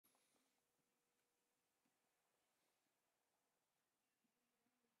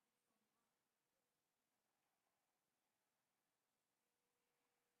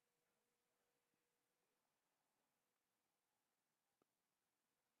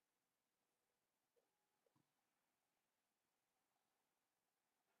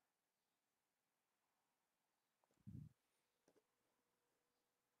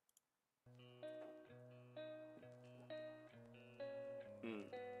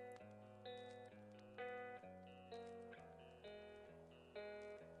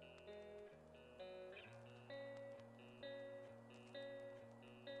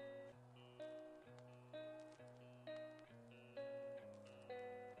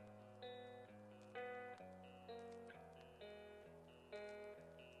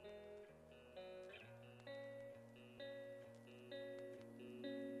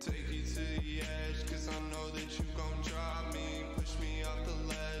the edge, cause I know that you gon' drop me. Push me off the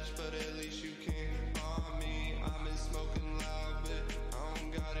ledge, but at least you can't harm me. I've been smoking loud, but I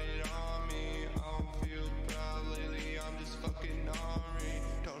don't got it on me. I don't feel proud lately, I'm just fucking ornery.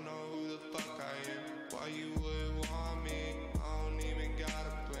 Don't know who the fuck I am, why you would want me. I don't even got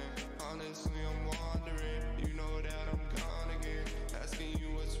a plan, honestly I'm wondering. You know that I'm gone again, asking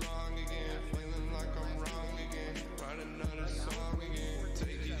you what's wrong again. Feeling like I'm wrong again, write another song again.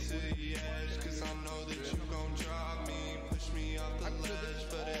 Take you to the edge, cause I know that you gon' drop me. Push me off the ledge,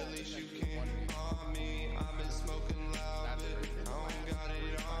 but at least you can't harm me. I've been smoking loud, but I don't got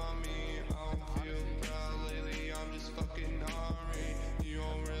it on me. I don't feel proud lately, I'm just fucking ornery. You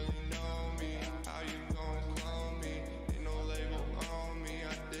don't really know me, how you gon' clone me? Ain't no label on me,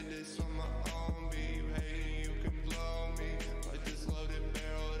 I did this on my own beat. You hating, you can blow me, like this loaded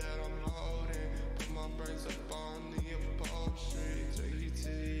barrel that I'm holding. Put my brains up on the upholstery. Take you to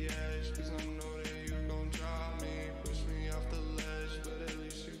the edge, cause I know that you gon' drop me. Push me off the ledge, but at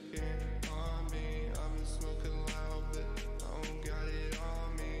least you can't harm me. I've been smoking loud, but I don't got it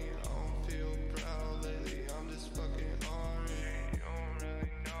on me. I don't feel proud lately, I'm just fucking ornery. You don't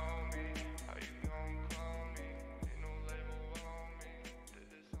really know me, how you gon' clone me? Ain't no label on me, did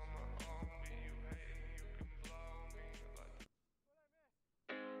this on my own beat. You hating, you can blow me, like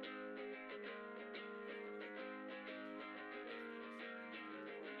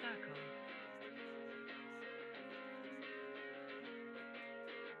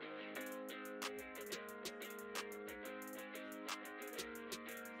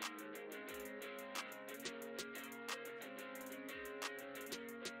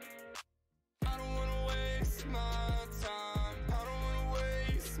I don't wanna waste my time, I don't wanna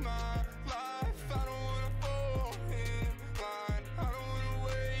waste my life, I don't wanna fall in line, I don't wanna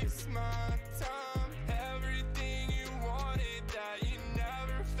waste my time. Everything you wanted that you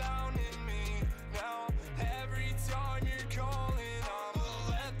never found in me. Now every time you're calling, I'ma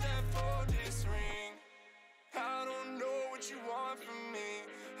let that phone just ring. I don't know what you want from me,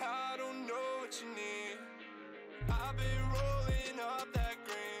 I don't know what you need. I've been rolling up that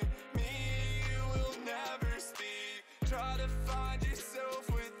green, me and you will never speak. Try to find yourself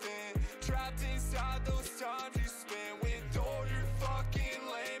within, trapped inside those times you spent with all your fucking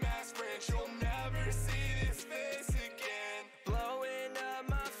lame ass friends. You'll never see this face again. Blowing up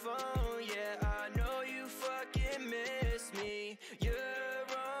my phone, yeah, I know you fucking miss me. You're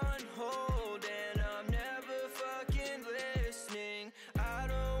on hold and I'm never fucking listening. I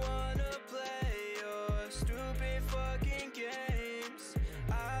don't wanna play your stupid fucking games.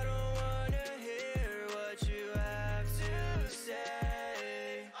 I don't wanna hear what you have to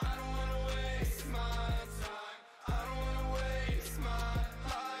say. I don't wanna waste my time, I don't wanna waste my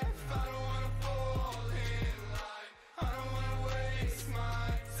life, I don't wanna fall in line, I don't wanna waste my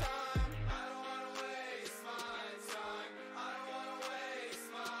time, I don't wanna waste my time, I don't wanna waste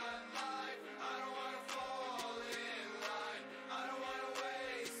my life, I don't wanna fall in line, I don't wanna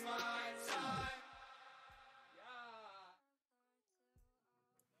waste my time.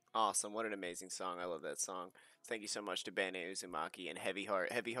 Awesome. What an amazing song. I love that song. Thank you so much to Bane Uzumaki and Heavy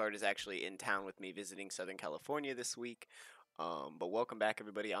Heart. Heavy Heart is actually in town with me visiting Southern California this week. But welcome back,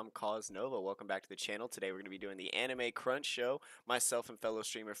 everybody. I'm Cause Nova. Welcome back to the channel. Today we're going to be doing the Anime Crunch Show. Myself and fellow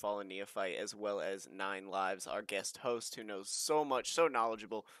streamer Fallen Neophyte, as well as Nine Lives, our guest host who knows so much, so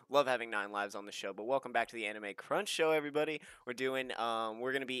knowledgeable. Love having Nine Lives on the show. But welcome back to the Anime Crunch Show, everybody. We're going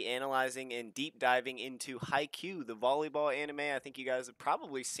to be analyzing and deep diving into Haikyuu, the volleyball anime. I think you guys have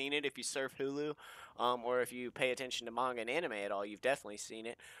probably seen it if you surf Hulu, or if you pay attention to manga and anime at all. You've definitely seen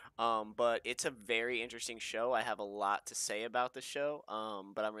it. But it's a very interesting show. I have a lot to say about the show,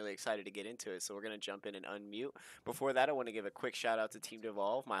 but I'm really excited to get into it. So we're going to jump in and unmute. Before that, I want to give a quick shout out to Team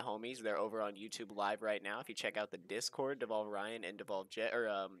Devolve, my homies. They're over on YouTube Live right now. If you check out the Discord, Devolve Ryan and Devolve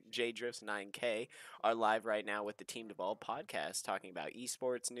J Drifts 9K are live right now with the Team Devolve podcast, talking about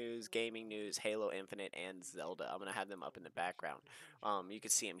esports news, gaming news, Halo Infinite, and Zelda. I'm going to have them up in the background. You can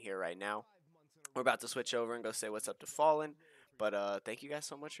see them here right now. We're about to switch over and go say what's up to Fallen. But thank you guys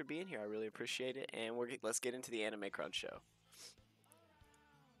so much for being here. I really appreciate it. And let's get into the Anime Crunch Show.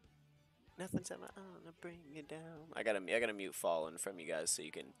 Nothing's ever gonna bring you down. I gotta mute Fallen from you guys so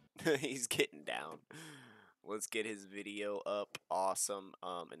you can. He's getting down. Let's get his video up. Awesome.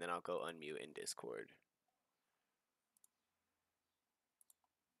 And then I'll go unmute in Discord.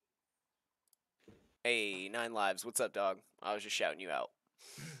 Hey, Nine Lives. What's up, dog? I was just shouting you out.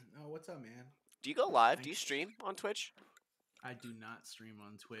 Oh, what's up, man? Do you go live? Do you stream on Twitch? I do not stream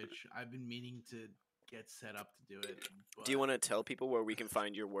on Twitch. I've been meaning to get set up to do it. But Do you want to tell people where we can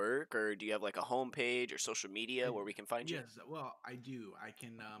find your work, or do you have like a homepage or social media where we can find you? yes, well, I do. I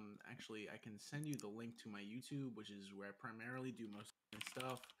can actually I can send you the link to my YouTube, which is where I primarily do most of my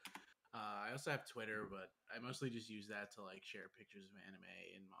stuff. I also have Twitter, but I mostly just use that to like share pictures of anime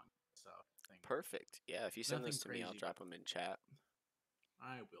and manga stuff. Perfect. Yeah, if you send Nothing those to me, I'll crazy. drop them in chat.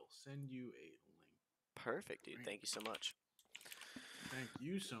 I will send you a link. Perfect, dude. Right. Thank you so much. Thank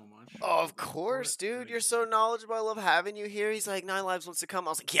you so much. Oh, for of the course, support. dude. You're Amazing. so knowledgeable. I love having you here. He's like, Nine Lives wants to come.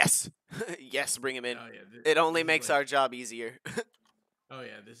 I was like, yes. Yes, bring him in. Oh yeah, It only this is makes like our job easier. oh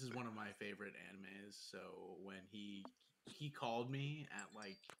yeah, this is one of my favorite animes. So when he called me at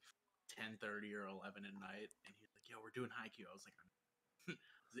like 10:30 or 11 at night, and he's like, "Yo, we're doing Haikyuu." I was like, "I'm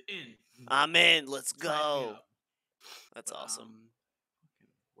in, I'm in. Let's sign me go. up." That's But awesome. fucking,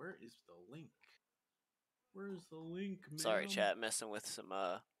 where is the link? Where's the link, Sorry, ma'am? chat. Messing with some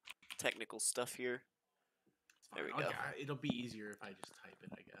technical stuff here. It's There fine. we go. It'll be easier if I just type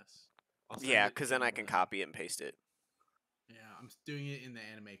it, I guess. I'll send Yeah, it because in then I can the. copy it and paste it. Yeah, I'm doing it in the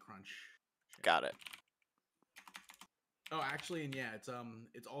Anime Crunch. Chat. Got it. Oh, actually, and yeah, it's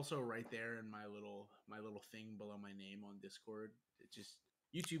also right there in my little thing below my name on Discord. It's just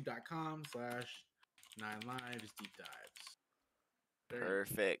youtube.com/9lives deep dives. Very easy.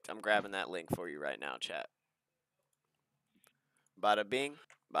 Perfect. I'm grabbing that link for you right now, chat. Bada bing,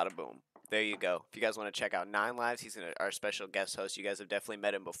 bada boom. There you go. If you guys want to check out Nine Lives, he's our special guest host. You guys have definitely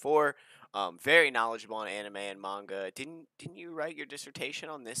met him before. Very knowledgeable on anime and manga. Didn't you write your dissertation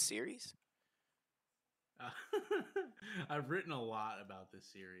on this series? Uh, I've written a lot about this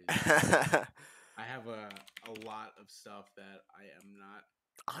series. I have a lot of stuff that I am not.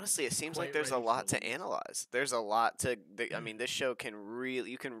 Honestly, it seems like Quite there's a ready to lot to release. analyze. There's a lot to. I mean, this show can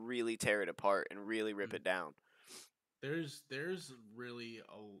you can really tear it apart and really rip it down. There's really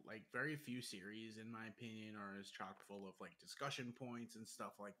like very few series in my opinion are as chock full of like discussion points and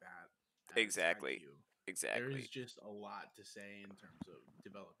stuff like that as Exactly. Haikyuu. There is Exactly. just a lot to say in terms of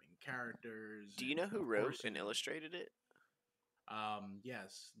developing characters. Do you And know who of wrote course, and illustrated it?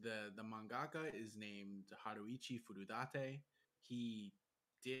 yes, the mangaka is named Haruichi Furudate. He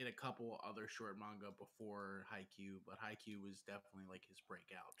did a couple other short manga before Haikyuu, but Haikyuu was definitely like his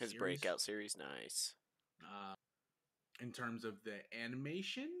breakout His series. breakout series, nice. In terms of the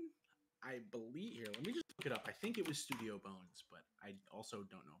animation, I believe here. Let me just look it up. I think it was Studio Bones, but I also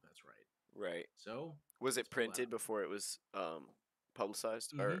don't know if that's right. Right. So Was let's it pull that printed up. before it was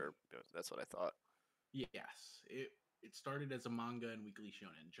publicized? Or that's what I thought. Yes, it started as a manga in Weekly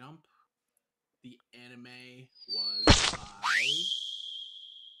Shonen Jump. The anime was by.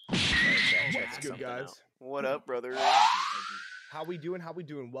 Check good, something guys? out. What up, brother? How we doing? How we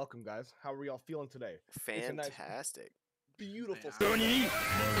doing? Welcome, guys. How are y'all feeling today? It's a nice, Fantastic. beautiful.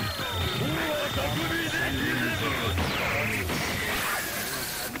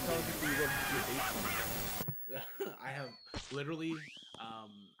 Yeah. I have literally,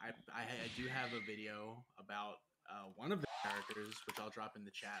 I do have a video about one of the characters, which I'll drop in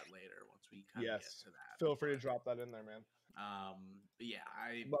the chat later once we kind of get Yes. to that. Feel free to drop that in there, man. But yeah,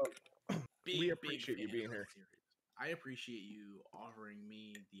 We big appreciate you fan being of here. that series. I appreciate you offering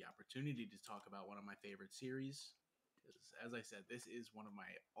me the opportunity to talk about one of my favorite series. Because, as I said, this is one of my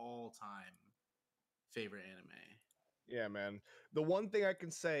all-time favorite anime. Yeah, man. The one thing I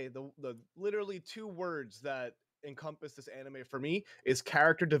can say, the literally two words that encompass this anime for me is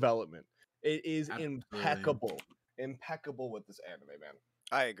character development. It is Absolutely. impeccable with this anime, man.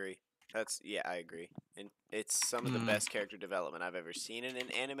 I agree. I agree. And it's some of the Mm. best character development I've ever seen in an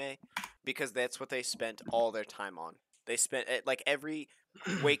anime because that's what they spent all their time on. They spent like every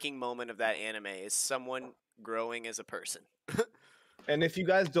waking moment of that anime is someone growing as a person. And if you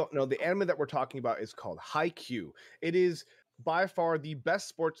guys don't know, the anime that we're talking about is called Haikyuu. It is by far the best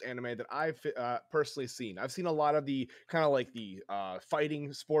sports anime that I've personally seen. I've seen a lot of the kind of like the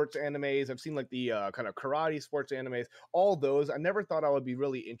fighting sports animes. I've seen like the kind of karate sports animes. All those. I never thought I would be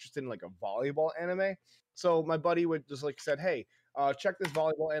really interested in like a volleyball anime. So my buddy would just like said, "Hey, check this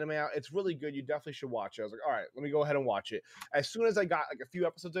volleyball anime out. It's really good. You definitely should watch it." I was like, "All right, let me go ahead and watch it." As soon as I got like a few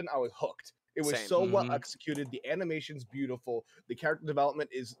episodes in, I was hooked. It was Same. so well executed. The animation's beautiful. The character development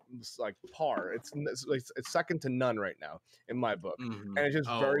is like par. It's second to none right now in my book, and it's just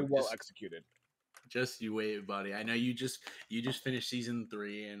very well executed. Just you wait, buddy. I know you just finished season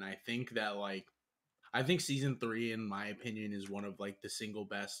 3, and I think that I think season 3, in my opinion, is one of like the single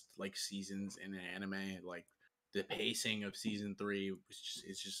best like seasons in an anime. Like the pacing of season 3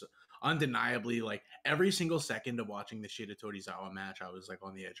 it's just undeniably like every single second of watching the Shida Torizawa match, I was like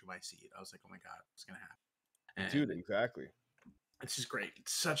on the edge of my seat. I was like, oh my god, what's gonna happen? And Dude, exactly. It's just great.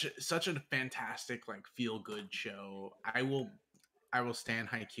 It's such a fantastic like feel good show. I will stand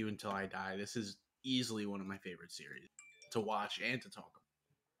Haikyuu until I die. This is easily one of my favorite series to watch and to talk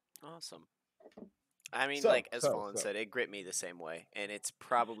Awesome. I mean, So, like as so, Fallen so. said, it gripped me the same way, and it's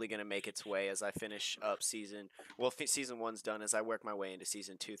probably gonna make its way as I finish up season. Well, season one's done. As I work my way into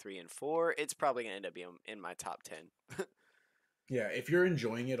season 2, 3, and 4, it's probably gonna end up being in my top 10. Yeah, if you're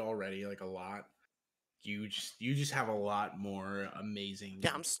enjoying it already like a lot, you just have a lot more amazing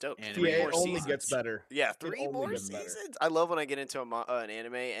Yeah, I'm stoked. anime 3 Yeah, it more to only watch. gets seasons. better. Yeah, It 3 only more gets better. seasons. I love when I get into an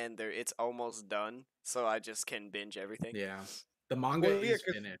anime and it's almost done, so I just can binge everything. Yeah. The manga Well, yeah, is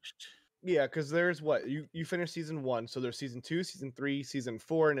 'cause- finished. Yeah, because there's what you finished season 1, so there's season 2, season 3, season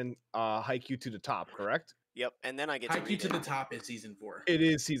 4, and then Haikyuu to the top, correct? Yep, and then I get to Haikyuu read to it. the top is season 4. It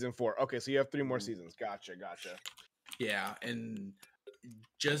is season 4. Okay, so you have 3 more Mhm. seasons. Gotcha. Yeah, and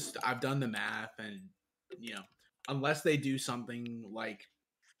just I've done the math, and unless they do something like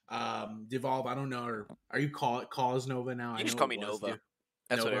Devolve, I don't know, or are you calls Nova now? You I can just know call it me was Nova.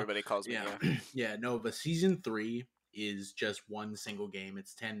 That's what Nova. everybody calls me. Yeah, Yeah. yeah, Nova. Season 3 is just one single game.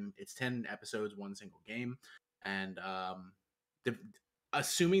 It's 10 episodes, one single game, and the,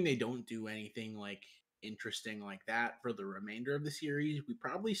 assuming they don't do anything like interesting like that for the remainder of the series, we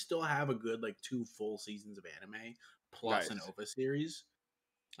probably still have a good like 2 full seasons of anime plus an Nice. OVA series.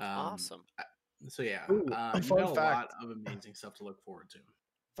 Awesome. So yeah, Ooh, you fun got a fact. lot of amazing stuff to look forward to.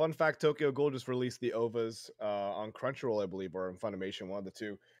 Fun fact: Tokyo Ghoul just released the OVAs on Crunchyroll, I believe, or on Funimation, one of the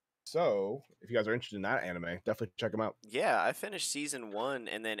two. So, if you guys are interested in that anime, definitely check them out. Yeah, I finished season 1,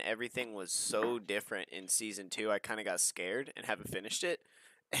 and then everything was so different in season 2. I kind of got scared and haven't finished it,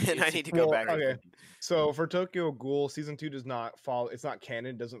 and I It's need to go Well, back. okay. So for Tokyo Ghoul, season 2 does not follow. It's not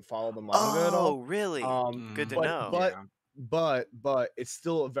canon. Doesn't follow the manga at all. Oh, really? Good to Mm, know. yeah. But it's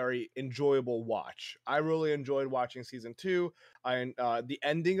still a very enjoyable watch. I really enjoyed watching season 2. The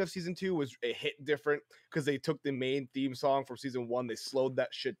ending of season 2 was a hit different because they took the main theme song from season 1, they slowed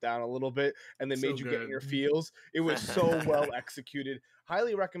that shit down a little bit, and they So made you get in your good. feels. It was so well executed.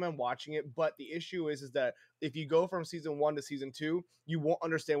 Highly recommend watching it. But the issue is that if you go from season 1 to season 2, you won't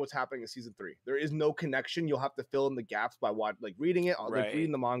understand what's happening in season 3. There is no connection. You'll have to fill in the gaps by reading it, like Right.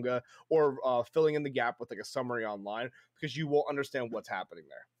 reading the manga, or filling in the gap with like a summary online, because you won't understand what's happening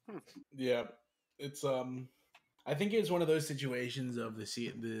there. Yeah, it's I think it's one of those situations of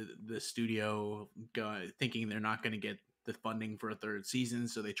the studio thinking they're not going to get the funding for a third season,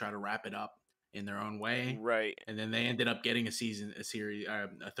 so they try to wrap it up in their own way, Right. and then they ended up getting a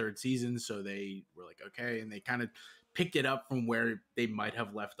third season, so they were like, okay, and they kind of picked it up from where they might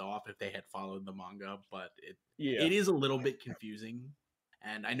have left off if they had followed the manga, but it is a little bit confusing.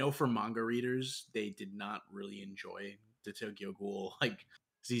 And I know for manga readers, they did not really enjoy the Tokyo Ghoul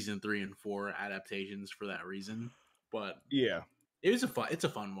season 3 and 4 adaptations for that reason. But Yeah. it's a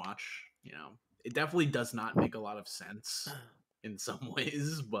fun watch. It definitely does not make a lot of sense in some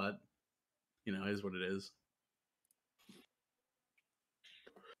ways, but it is what it is.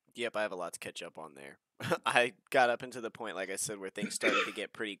 Yep, I have a lot to catch up on there. I got up into the point, like I said, where things started to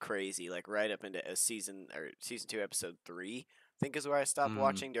get pretty crazy, like right up into season 2, episode 3. I think is where I stopped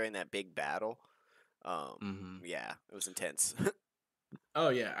watching during that big battle. Yeah, it was intense. Oh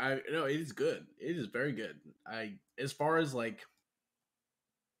yeah, no, it is good. It is very good. As far as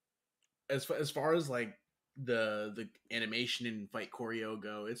the animation and fight choreo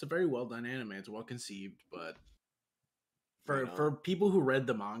go, it's a very well done anime. It's well conceived, but for people who read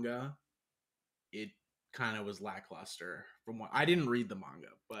the manga, it kind of was lackluster. From what I didn't read the manga,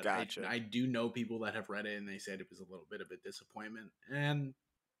 but Gotcha. I do know people that have read it, and they said it was a little bit of a disappointment, and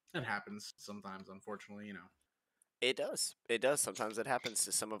that happens sometimes, unfortunately. It does. It does. Sometimes it happens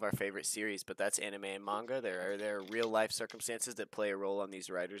to some of our favorite series, but that's anime and manga. There are real life circumstances that play a role on these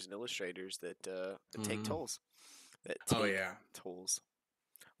writers and illustrators that take tolls. Tolls.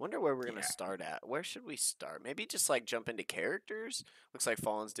 Wonder where we're gonna start at. Where should we start? Maybe just jump into characters. Looks like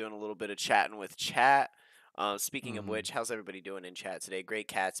Fallen's doing a little bit of chatting with chat. Speaking of which, how's everybody doing in chat today? Great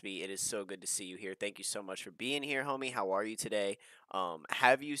Catsby, it is so good to see you here. Thank you so much for being here, homie. How are you today?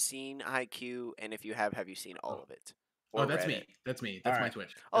 Have you seen Haikyuu? And if you have you seen all of it? Oh, that's me. It? That's me. That's my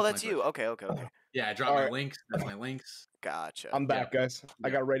Twitch. Oh, that's you. Okay. Yeah, I dropped my links. That's my links. Gotcha. I'm back, guys.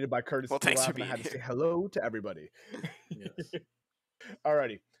 I got rated by Curtis. Well, thanks for and I had being to say here. hello to everybody. Yes.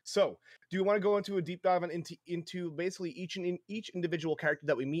 Alrighty. So, do you want to go into a deep dive into basically each individual character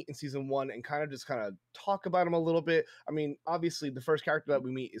that we meet in season 1 and kind of talk about him a little bit? I mean, obviously, the first character that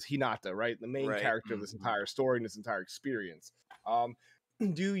we meet is Hinata, right? The main character of this entire story and this entire experience.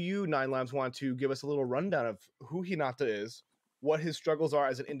 Do you, Nine Lives, want to give us a little rundown of who Hinata is? what his struggles are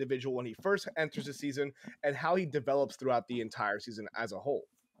as an individual when he first enters the season, and how he develops throughout the entire season as a whole.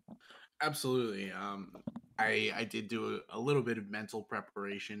 Absolutely. I did do a little bit of mental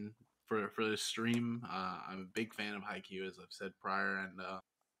preparation for this stream. I'm a big fan of Haikyuu, as I've said prior, and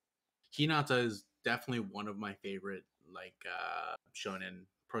Hinata is definitely one of my favorite shonen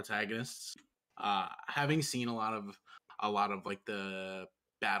protagonists. Having seen a lot of like the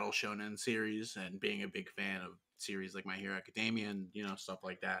battle shonen series and being a big fan of series like My Hero Academia and stuff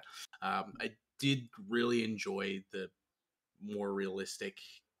like that, I did really enjoy the more realistic,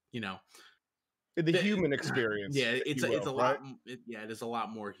 you know, The human experience, yeah, if it's you a, it's will, a right? lot. Yeah, it is a lot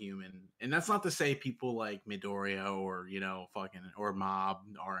more human, and that's not to say people like Midoriya or fucking or Mob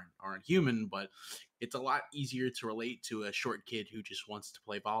aren't human, but it's a lot easier to relate to a short kid who just wants to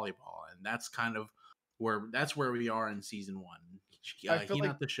play volleyball, and that's where we are in season one. I feel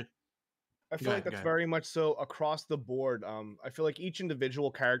like Hinata. I Go feel like ahead. Go that's ahead. very much so across the board. I feel like each individual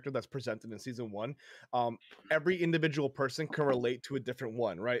character that's presented in season one, um, every individual person can relate to a different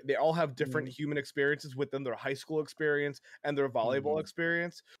one, right? They all have different Mhm. human experiences within their high school experience and their volleyball Mhm.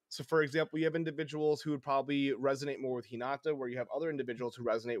 experience. So, for example, you have individuals who would probably resonate more with Hinata, where you have other individuals who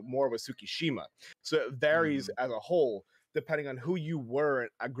resonate more with Tsukishima. So it varies Mhm. as a whole depending on who you were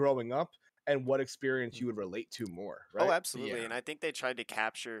growing up and what experience you would relate to more, Oh, right? absolutely. Yeah. And I think they tried to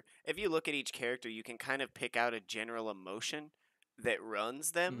capture, if you look at each character, you can kind of pick out a general emotion that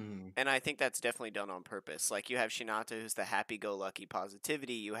runs them. Mhm. And I think that's definitely done on purpose. Like you have Shinata, who's the happy go lucky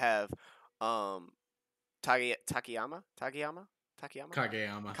positivity. You have um Takayama? Kageyama.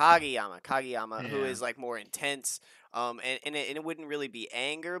 Kageyama, who Yeah. is like more intense, and it wouldn't really be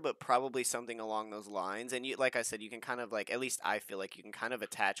anger, but probably something along those lines. And you, like I said, you can kind of like, at least I feel like you can kind of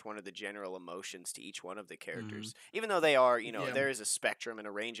attach one of the general emotions to each one of the Mhm. characters, even though they are, Yeah. there is a spectrum and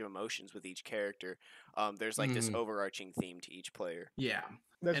a range of emotions with each character. There's like this Mhm. overarching theme to each player. Yeah.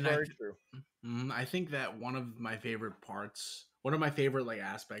 That's And very true. I think that one of my favorite like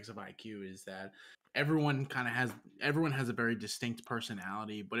aspects of IQ is that everyone has a very distinct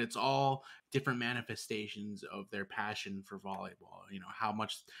personality, but it's all different manifestations of their passion for volleyball.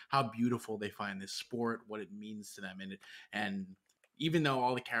 How beautiful they find this sport, what it means to them, and even though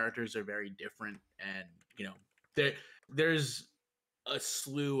all the characters are very different, and there there's a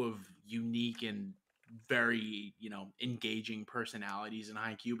slew of unique and very engaging personalities in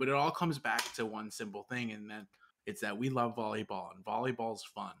Haikyuu, but it all comes back to one simple thing, and that it's that we love volleyball and volleyball's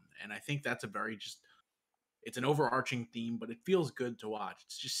fun. And I think that's it's an overarching theme, but it feels good to watch.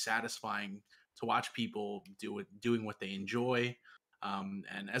 It's just satisfying to watch people doing what they enjoy. And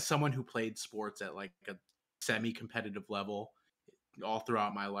as someone who played sports at like a semi-competitive level all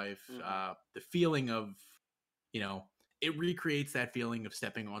throughout my life, Hmm. the feeling of you know it recreates that feeling of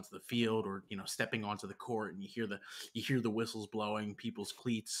stepping onto the field, or stepping onto the court, and you hear the whistles blowing, people's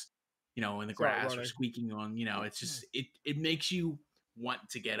cleats in the Start grass are running. squeaking on. It's just it makes you want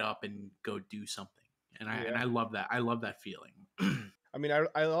to get up and go do something, and i and Yeah. i love that. I love that feeling. I mean,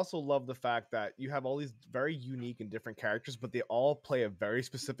 I also love the fact that you have all these very unique and different characters, but they all play a very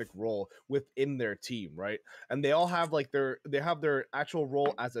specific role within their team, right? And they all have like their actual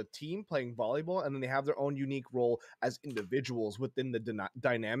role as a team playing volleyball, and then they have their own unique role as individuals within the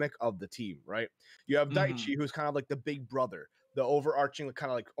dynamic of the team, right? You have Hmm. Daichi, who's kind of like the big brother, the overarching kind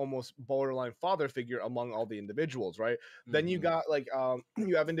of like almost borderline father figure among all the individuals, right? Then you Hmm. got like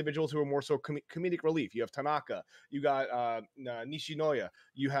you have individuals who are more so comedic relief. You have Tanaka, you got Nishinoya.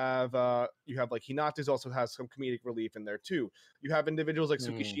 You have like Hinata's also has some comedic relief in there too. You have individuals like Hmm.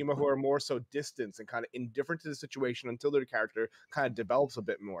 Tsukishima who are more so distant and kind of indifferent to the situation until their character kind of develops a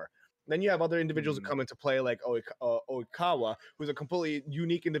bit more. Then you have other individuals who Hmm. come into play, like Oikawa, who's a completely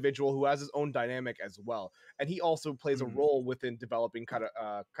unique individual who has his own dynamic as well, and he also plays a Hmm. role within developing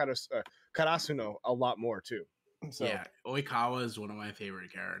Karasuno a lot more too. So Yeah, Oikawa is one of my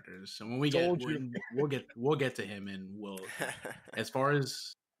favorite characters. So when we get told you. we'll get to him, and as far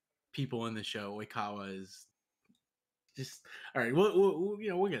as people in the show, Oikawa is just all right. We'll get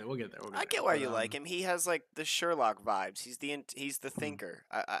there. We'll get I there. get why But you like him. He has like the Sherlock vibes. He's the mm, thinker.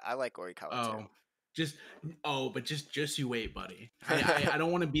 I like Orikawa too. oh, just but just you wait, buddy. I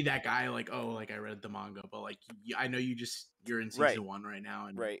don't want to be that guy like, oh, like I read the manga, but like I know you're in Right, season one right now,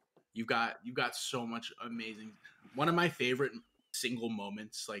 and right. you've got so much amazing. One of my favorite single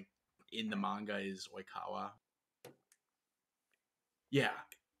moments like in the manga is Oikawa. Yeah.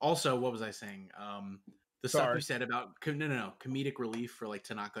 Also, what was I saying? The stuff you Sorry. said about no comedic relief for like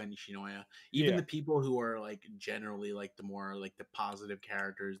Tanaka and Nishinoya. Even Yeah. the people who are like generally like the more like the positive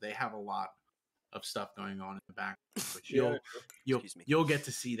characters, they have a lot of stuff going on in the back, which Yeah, Excuse me. you'll get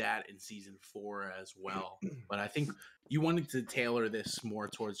to see that in season 4 as well. But I think you wanted to tailor this more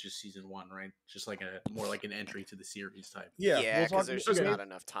towards just season 1, right? Just like more like an entry to the series type. Yeah, Yeah, we'll because talk. there's just Okay. not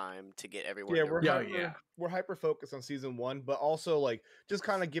enough time to get everyone. Yeah, to we're Yeah, run. yeah. we're hyper focused on season 1, but also like just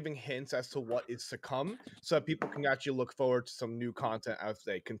kind of giving hints as to what is to come, so that people can actually look forward to some new content as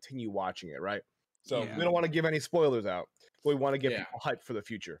they continue watching it, right? So Yeah. we don't want to give any spoilers out, but we want to get Yeah. people hyped for the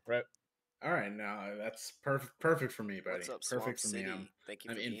future, right? All right, now that's perfect for me, buddy. What's up, Swamp Perfect for me. City? Thank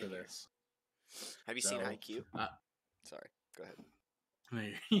you I'm for in being for here. this. Have you seen So, Haikyuu? Sorry, go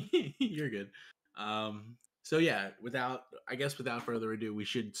ahead. You're good. So yeah, without further ado, we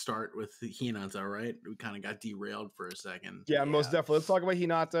should start with Hinata, right? We kind of got derailed for a second. Yeah, most Yeah. definitely. Let's talk about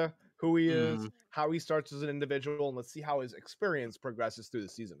Hinata, who he is, Mhm. how he starts as an individual, and let's see how his experience progresses through the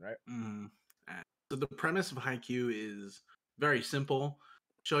season, right? So the premise of Haikyuu is very simple.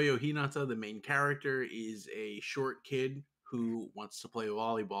 Shoyo Hinata, the main character, is a short kid who wants to play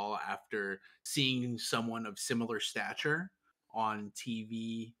volleyball after seeing someone of similar stature on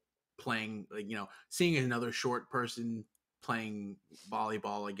TV playing, like, seeing another short person playing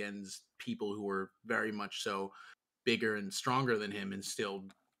volleyball against people who were very much so bigger and stronger than him and still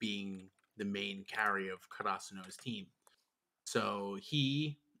being the main carry of Karasuno's team. So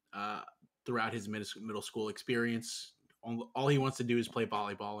he, throughout his middle school experience, all he wants to do is play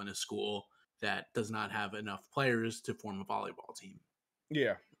volleyball in a school that does not have enough players to form a volleyball team.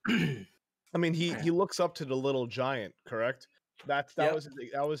 Yeah. I mean, he looks up to the little giant, correct? That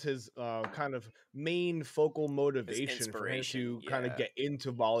Yep. was his kind of main focal motivation for him inspiration, to kind of yeah. get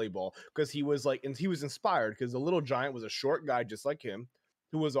into volleyball, because he was like, and he was inspired because the little giant was a short guy just like him,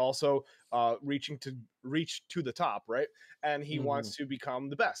 who was also reach to the top, right? And he wants to become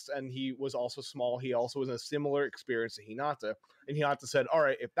the best. And he was also small. He also was in a similar experience to Hinata, and Hinata said, "All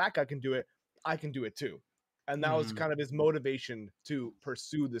right, if that guy can do it, I can do it too." And that was kind of his motivation to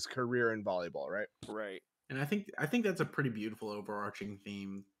pursue this career in volleyball, right? Right. And I think that's a pretty beautiful overarching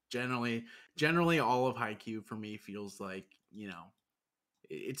theme. Generally, all of Haikyuu for me feels like,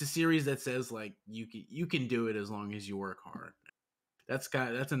 it's a series that says like you can do it as long as you work hard. That's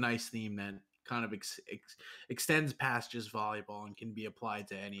a nice theme that kind of extends past just volleyball and can be applied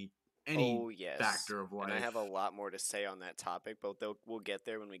to any Oh, yes. factor of life. And I have a lot more to say on that topic, but we'll get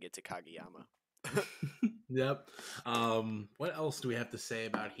there when we get to Kageyama. Yep. What else do we have to say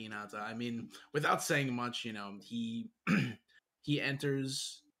about Hinata? I mean, without saying much, he he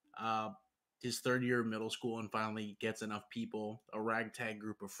enters his third year of middle school and finally gets enough people, a ragtag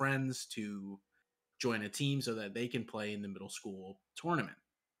group of friends, to join a team so that they can play in the middle school tournament.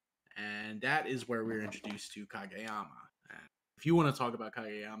 And that is where we're introduced to Kageyama. And if you want to talk about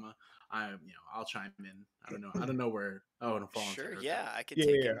Kageyama, I'll chime in. I don't know where. Oh, and Sure, yeah, I could Yeah,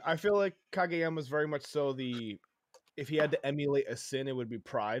 take yeah. him. I feel like Kageyama was very much so if he had to emulate a sin, it would be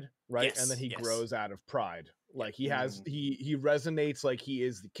pride, right? And then he Yes. grows out of pride. Like he Mhm. he resonates like he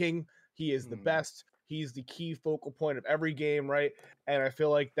is the king, he is the best, he's the key focal point of every game, right? And I feel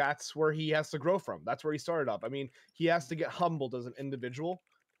like that's where he has to grow from. That's where he started up. I mean, he has to get humbled as an individual,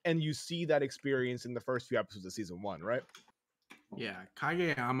 and you see that experience in the first few episodes of season 1, right? Yeah,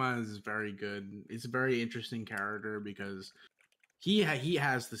 Kageyama is very good. It's a very interesting character because he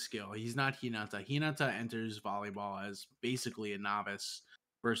has the skill. He's not Hinata. Hinata enters volleyball as basically a novice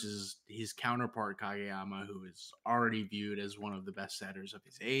versus his counterpart Kageyama, who is already viewed as one of the best setters of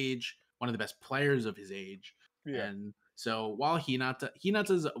his age, one of the best players of his age. Yeah. And so while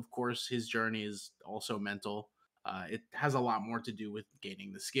Hinata's, of course, his journey is also mental. It has a lot more to do with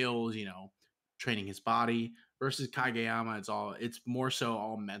gaining the skills, training his body. Versus Kageyama, it's more so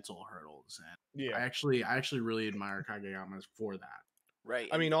all mental hurdles. And Yeah. I actually really admire Kageyama for that. Right.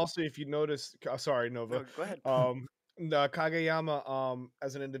 I mean, also if you notice, sorry, Nova. No, go ahead. The Kageyama,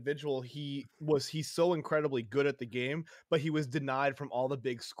 as an individual, he's so incredibly good at the game, but he was denied from all the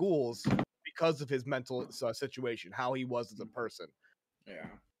big schools because of his mental situation, how he was as a person. Yeah.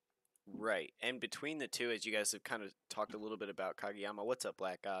 Right. And between the two, as you guys have kind of talked a little bit about Kageyama, what's up,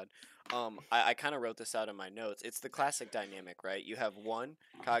 Black God? I kind of wrote this out in my notes. It's the classic dynamic, right? You have one,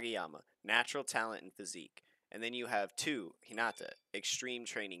 Kageyama, natural talent and physique. And then you have two, Hinata, extreme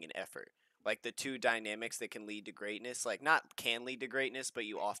training and effort. Like the two dynamics that can lead to greatness, like not can lead to greatness, but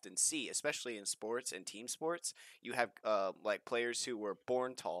you often see, especially in sports and team sports, you have like players who were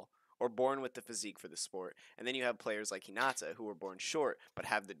born tall or born with the physique for the sport. And then you have players like Hinata who were born short but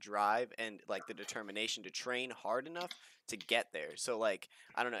have the drive and like the determination to train hard enough to get there. So like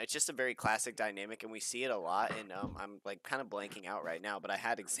I don't know, it's just a very classic dynamic and we see it a lot and I'm like kind of blanking out right now, but I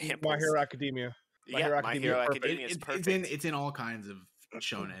had examples. My Hero Academia. My Hero perfect. Academia is perfect. It's in all kinds of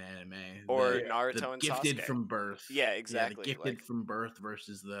shonen anime. Or The Naruto and gifted Sasuke. from birth. Yeah, the exactly. gifted Like, from birth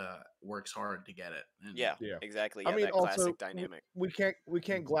versus the works hard to get it. And yeah, Yeah. exactly. I Yeah, mean, that also classic dynamic. we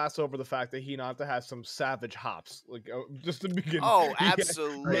can't gloss over the fact that Hinata has some savage hops. Like just to begin, Oh, he man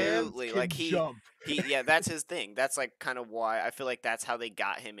absolutely. can Like jump. yeah, that's his thing. That's like kind of why I feel like that's how they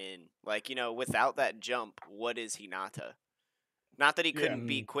got him in. Like, without that jump, what is Hinata? Not that he Yeah. couldn't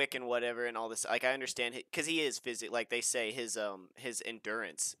be quick and whatever and all this. Like, I understand because he is like they say his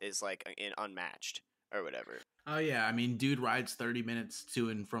endurance is like unmatched or whatever. Oh yeah, I mean, dude rides 30 minutes to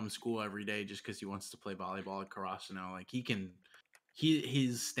and from school every day just because he wants to play volleyball at Karasuno. Like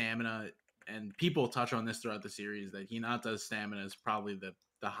his stamina, and people touch on this throughout the series that Hinata's stamina is probably the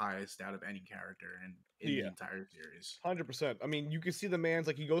highest out of any character in the Yeah. entire series. 100%. I mean, you can see the man's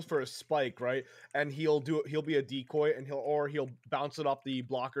like he goes for a spike, right? And he'll be a decoy, and he'll bounce it off the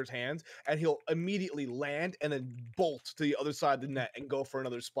blocker's hands, and he'll immediately land and then bolt to the other side of the net and go for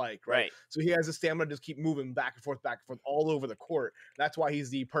another spike, right? Right. So he has the stamina to just keep moving back and forth all over the court. That's why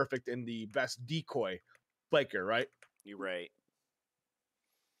he's the perfect and the best decoy spiker, right? You're right.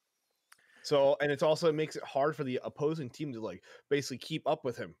 So, and it's also, it makes it hard for the opposing team to like basically keep up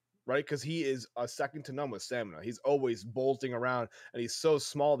with him, right? Because he is a second to none with stamina. He's always bolting around, and he's so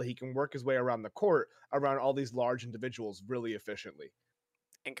small that he can work his way around the court around all these large individuals really efficiently.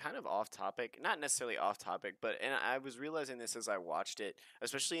 And kind of off topic, not necessarily off topic, and I was realizing this as I watched it,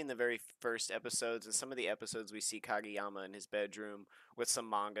 especially in the very first episodes and some of the episodes we see Kageyama in his bedroom with some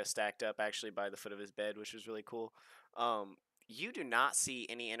manga stacked up actually by the foot of his bed, which was really cool. You do not see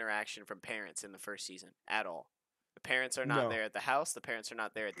any interaction from parents in the first season at all. The parents are not No. there at the house. The parents are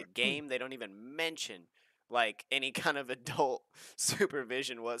not there at the game. They don't even mention like any kind of adult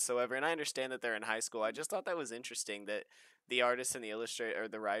supervision whatsoever. And I understand that they're in high school. I just thought that was interesting that the artists and the illustrator or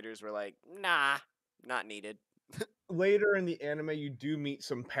the writers were like, nah, not needed. Later in the anime, you do meet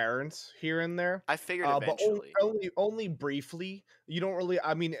some parents here and there. I figured But eventually. only briefly. You don't really.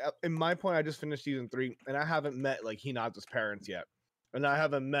 I mean, in my point, I just finished season 3, and I haven't met like Hinata's parents yet, and I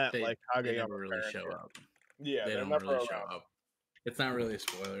haven't met They like they never Kageyama's really parents show yet. up. Yeah, They they're don't never really around. show up. It's not really a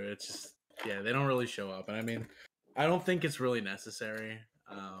spoiler. It's just they don't really show up, and I mean, I don't think it's really necessary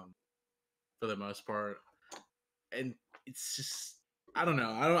for the most part, and it's just I don't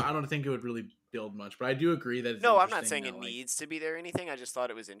know. I don't think it would really build much, but I do agree that it's No, I'm not interesting saying it that, like, needs to be there or anything. I just thought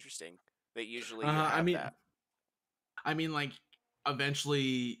it was interesting that usually you I have mean, that. like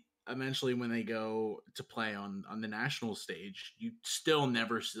eventually when they go to play on the national stage, you still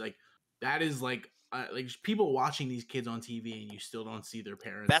never see like that is like people watching these kids on TV and you still don't see their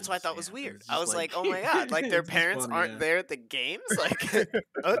parents. That's in what I the thought was stands. weird. It's I just was like, oh my god, like their it's just parents funny, aren't yeah. there at the games? Like,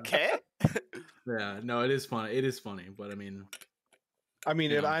 okay. Yeah, no, it is funny. It is funny, but I mean, If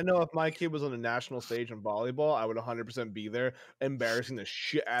Yeah. I know if my kid was on the national stage in volleyball, I would 100% be there, embarrassing the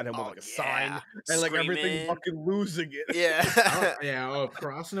shit out of him with Oh, like a sign yeah. and like everything Screaming. fucking losing it. Yeah.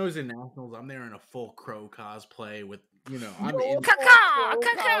 Crossnose and nationals. I'm there in a full Crow cosplay with I'm Yo, in. a full Caca, Crow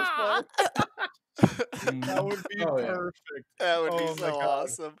caca. cosplay. That would be Oh yeah. perfect. That would be Oh my so god.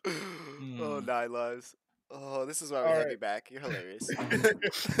 awesome. Oh, Mm. 9 lives. Oh, this is why we All have right. you back. You're hilarious.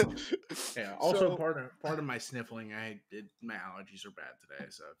 Yeah. Also, So- part of my sniffling, my allergies are bad today.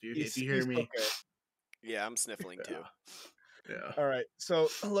 So if He's- you hear he's me, okay. Yeah, I'm sniffling too. yeah. All right, so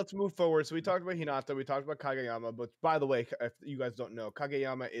let's move forward. So we talked about Hinata, we talked about Kageyama, but by the way, if you guys don't know,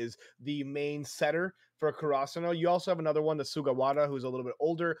 Kageyama is the main setter for Karasuno. You also have another one, the Sugawara, who's a little bit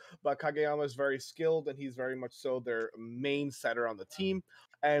older, but Kageyama is very skilled, and he's very much so their main setter on the team.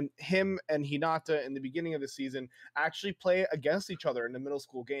 And him and Hinata in the beginning of the season actually play against each other in the middle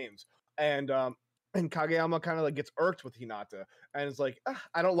school games. And Kageyama kind of like gets irked with Hinata, and it's like,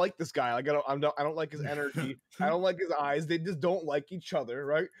 I don't like this guy. Like I don't like his energy. I don't like his eyes. They just don't like each other,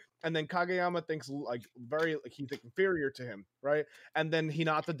 right? And then Kageyama thinks like he's like inferior to him, right? And then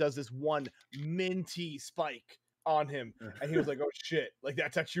Hinata does this one minty spike on him, and he was like, "Oh shit! Like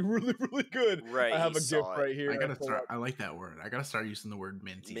that's actually really really good." Right, I have he a gift saw it. right here. I gotta pull start. up. I like that word. I gotta start using the word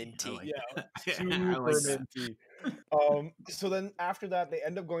minty. Minty. I like Yeah, that. super I like that. minty. So then after that, they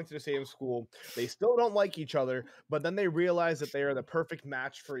end up going to the same school. They still don't like each other, but then they realize that they are the perfect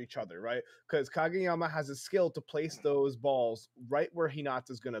match for each other, right? Because Kageyama has a skill to place those balls right where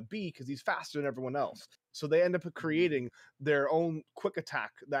Hinata's gonna be because he's faster than everyone else. So they end up creating their own quick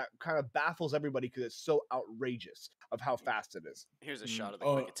attack that kind of baffles everybody because it's so outrageous of how fast it is. Here's a shot of the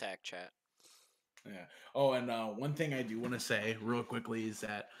Oh. quick attack chat. Yeah. Oh, and one thing I do want to say real quickly is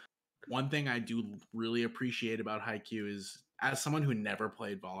that one thing I do really appreciate about Haikyuu is as someone who never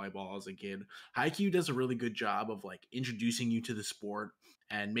played volleyball as a kid, Haikyuu does a really good job of like introducing you to the sport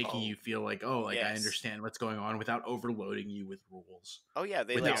and making Oh, you feel like, oh, like I yes. understand what's going on without overloading you with rules. Oh yeah,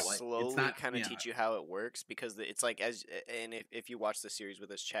 they like Without like it's slowly not kind of yeah. teach you how it works because it's like and if you watch the series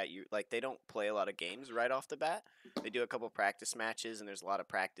with us chat, you like they don't play a lot of games right off the bat. They do a couple practice matches and there's a lot of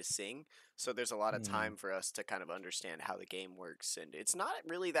practicing. So there's a lot of Mm, time for us to kind of understand how the game works and it's not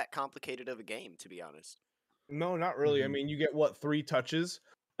really that complicated of a game to be honest. No, not really. I mhm, mean, you get what, 3 touches,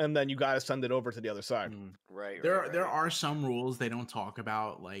 and then you got to send it over to the other side. mm. Right, right, There right. are some rules they don't talk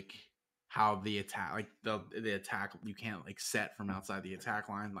about, like how the attack, like the attack, you can't like set from outside the attack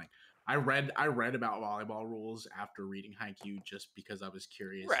line. Like I read about volleyball rules after reading Haikyuu just because I was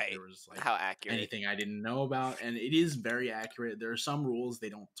curious if Right. there was like How accurate. anything I didn't know about, and it is very accurate. There are some rules they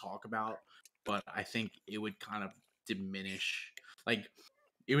don't talk about, but I think it would kind of diminish, like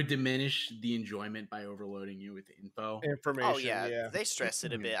it would diminish the enjoyment by overloading you with info. Oh Information, yeah, yeah. they stress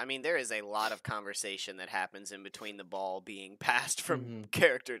it a Mhm, bit. I mean, there is a lot of conversation that happens in between the ball being passed from mhm,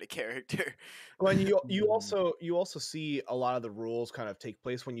 character to character. When you mhm. also see a lot of the rules kind of take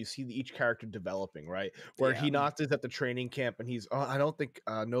place when you see each character developing, right? Where Yeah. Hinata is at the training camp and he's I don't think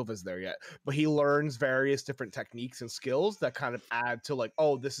Nova's there yet, but he learns various different techniques and skills that kind of add to like,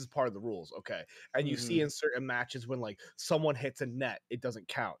 oh, this is part of the rules, okay. And you see Mhm, in certain matches when like someone hits a net, it doesn't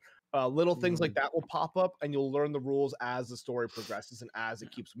count. Little things like mhm. that will pop up, and you'll learn the rules as the story progresses and as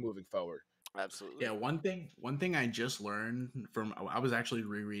it keeps moving forward. Yeah, Absolutely. one thing I just learned from I was actually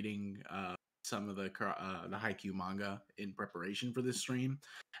rereading some of the Haikyuu manga in preparation for this stream,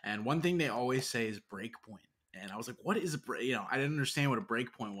 and one thing they always say is break point. And I was like, what is a break? You know, I didn't understand what a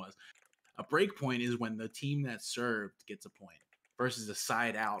break point was. A break point is when the team that served gets a point versus a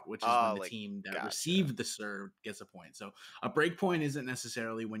side out, which is when Oh, the like team that gotcha. received the serve gets a point. So a break point isn't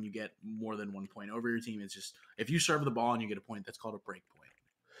necessarily when you get more than 1 point over your team. It's just if you serve the ball and you get a point, that's called a break point.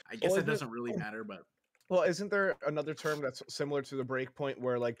 I guess Well, that isn't it? doesn't really matter, but Well, isn't there another term that's similar to the break point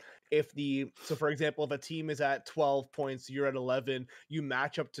where like if the so for example, if a team is at 12 points, you're at 11, you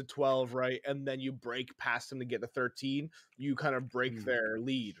match up to 12, right? And then you break past them to get to 13, you kind of break mm, their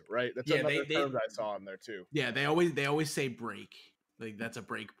lead, right? That's yeah, another term that I saw in there too. they always say break. Like that's a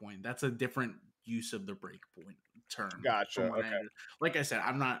break point. That's a different use of the break point term from Gotcha. what Okay. like I said,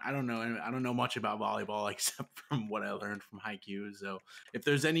 I don't know much about volleyball except from what I learned from Haikyuu. So if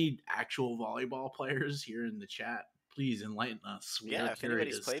there's any actual volleyball players here in the chat, please enlighten us. We are Yeah, if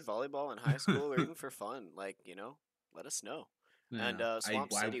anybody's curious. played volleyball in high school or even for fun, like, let us know. And Yeah,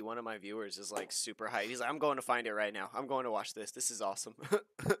 Swamp I City, one of my viewers, is like super hyped. He's like, I'm going to find it right now. I'm going to watch this. This is awesome.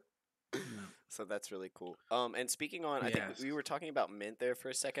 no. So that's really cool. And speaking on, I think Yes. we were talking about Mint there for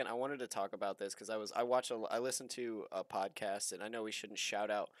a second. I wanted to talk about this because I listened to a podcast, and I know we shouldn't shout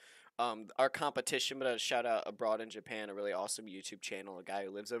out our competition, but I shout out Abroad in Japan, a really awesome YouTube channel, a guy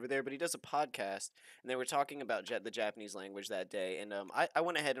who lives over there, but he does a podcast, and they were talking about the Japanese language that day, and I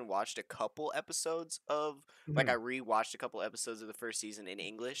went ahead and watched a couple episodes of like I Mhm. rewatched a couple episodes of the first season in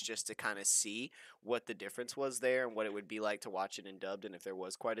English just to kind of see what the difference was there and what it would be like to watch it in dubbed and if there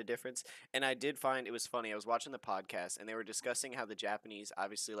was quite a difference. And I did find it was funny. I was watching the podcast and they were discussing how the Japanese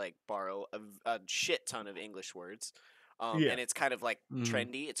obviously like borrow a shit ton of English words. Yeah. And it's kind of like Mhm.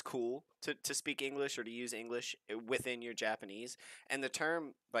 trendy. It's cool to speak English or to use English within your Japanese. And the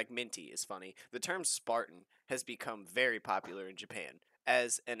term, like minty, is funny. The term Spartan has become very popular in Japan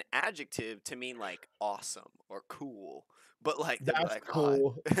as an adjective to mean like awesome or cool. But like they'll be That's like, oh,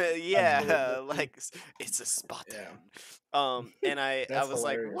 cool. Absolutely. yeah, like it's a Yeah. Spartan. And I That's was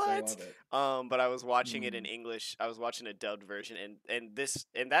like, hilarious. I what? love it. But I was watching it in Mm. English. I was watching a dubbed version, and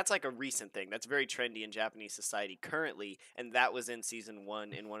that's like a recent thing. That's very trendy in Japanese society currently, and that was in season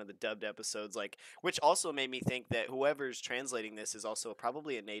 1 in one of the dubbed episodes. Like, which also made me think that whoever's translating this is also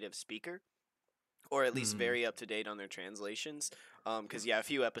probably a native speaker, or at least Mm. very up to date on their translations. Because yeah, a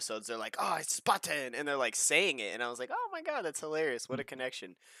few episodes they're like, "Oh, it's Spartan," and they're like saying it, and I was like, "Oh my god, that's hilarious! What a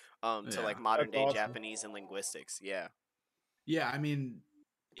connection." To Yeah. like modern That's day awesome. Japanese and linguistics. Yeah. Yeah, I mean,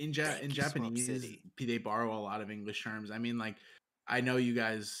 in Thank you, Swamp Japanese, City. they borrow a lot of English terms. I mean, like, I know you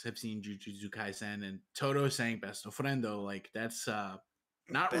guys have seen Jujutsu Kaisen and Toto saying "besto friendo." Like, that's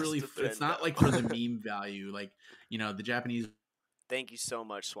not really. Best It's friendo. not like for the meme value. Like, the Japanese Thank you so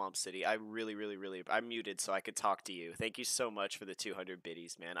much, Swamp City. I really, really, really. I'm muted so I could talk to you. Thank you so much for the 200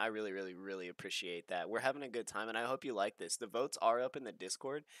 biddies, man. I really, really, really appreciate that. We're having a good time, and I hope you like this. The votes are up in the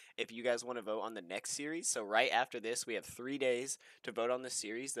Discord if you guys want to vote on the next series. So right after this, we have 3 days to vote on the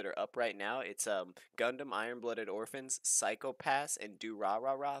series that are up right now. It's Gundam Iron Blooded Orphans, Psycho Pass, and Do Ra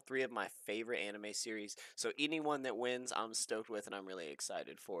Ra Ra. 3 of my favorite anime series. So anyone that wins, I'm stoked with, and I'm really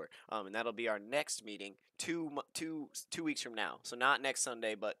excited for. And that'll be our next meeting 2 weeks from now. So not next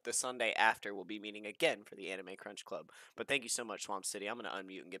Sunday, but the Sunday after we'll be meeting again for the Anime Crunch Club. But thank you so much, Swamp City. I'm gonna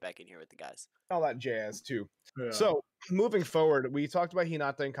unmute and get back in here with the guys. All that jazz too. Yeah. So moving forward, we talked about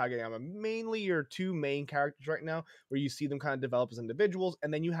Hinata and Kageyama, mainly your two main characters right now, where you see them kind of develop as individuals,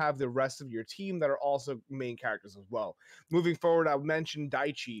 and then you have the rest of your team that are also main characters as well. Moving forward, I mentioned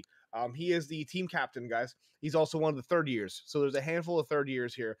Daichi. He is the team captain, guys. He's also one of the third years. So there's a handful of third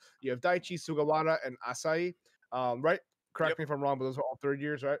years here. You have Daichi, Sugawara, and Asai. Right? Correct me if I'm wrong, but those are all third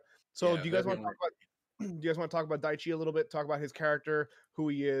years, right? So Yeah, do you guys they're want to the talk about? Do you guys want to talk about Daichi a little bit? Talk about his character, who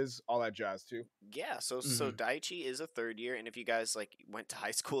he is, all that jazz too. Yeah, so Mhm. Daichi is a third year, and if you guys like went to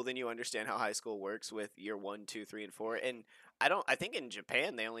high school, then you understand how high school works with year 1, 2, 3, and 4. And I think in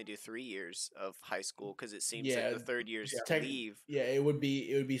Japan they only do 3 years of high school because it seems that Yeah, the third years yeah. leave. Yeah, it would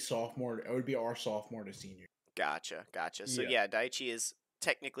be sophomore. It would be our sophomore to senior. Gotcha. So Yeah. yeah, Daichi is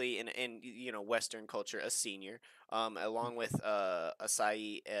technically in Western culture a senior, along with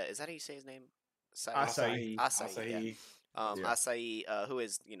Asai. Is that how you say his name? Asai. Asai. Yeah. Yeah. Asai, who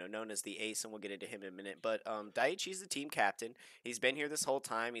is known as the ace, and we'll get into him in a minute. But Daichi's the team captain. He's been here this whole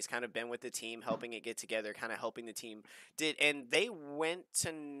time. He's kind of been with the team, helping it get together, kind of helping the team. And they went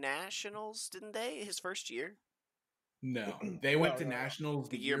to nationals, didn't they? His first year, No, they went No, to no, no. nationals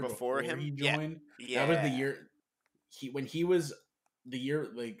the year before him. he Yeah. joined. Yeah. That was the year when he was the year,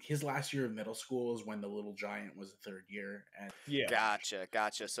 like his last year of middle school is when the little giant was the third year, and Yeah.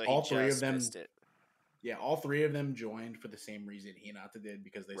 Gotcha. So All he three of just them- missed it. yeah, all three of them joined for the same reason Hinata did,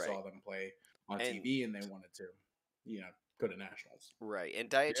 because they Right. saw them play on And- TV and they wanted to, go to nationals. Right. And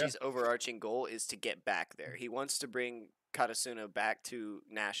Daiichi's overarching goal is to get back there. He wants to bring Karasuno back to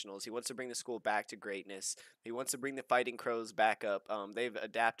nationals. He wants to bring the school back to greatness. He wants to bring the Fighting Crows back up. They've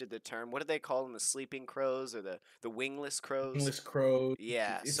adapted the term. What do they call them? The sleeping crows or the wingless crows? English crows.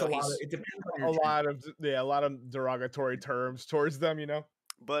 Yeah, It's so a lot. he's- It depends on A your lot of derogatory terms towards them, you know.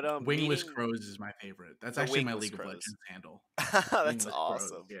 But Wingless meeting- Crows is my favorite. That's The actually my Wingless League Crows. of Legends handle. That's Wingless Crows,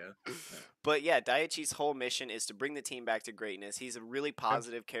 awesome. Yeah. But yeah, Daiichi's whole mission is to bring the team back to greatness. He's a really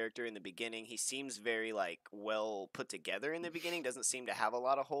positive character in the beginning. He seems very well put together in the beginning, doesn't seem to have a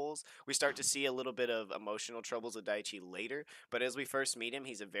lot of holes. We start to see a little bit of emotional troubles with Daiichi later, but as we first meet him,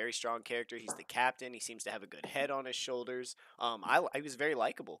 he's a very strong character. He's the captain. He seems to have a good head on his shoulders. I was very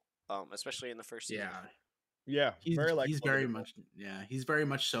likable, especially in the first season. Yeah. Yeah, He's very he's likable very individual. much he's very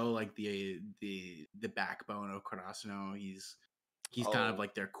much so like the backbone of Karasuno. He's kind Oh. of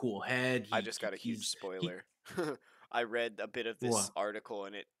like their cool head. I just got a huge he's- spoiler. I read a bit of this What? article,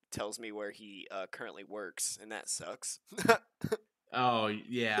 and it tells me where he currently works, and that sucks. Oh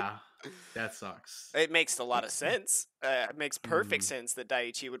yeah, that sucks. It makes a lot of sense. It makes perfect Mhm. sense that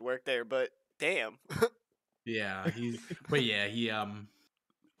Daiichi would work there, but damn. Yeah,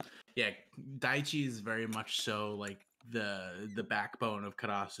 yeah, Daichi is very much so like the backbone of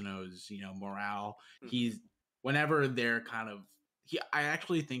Karasuno's morale. Mhm. He's whenever they're kind of I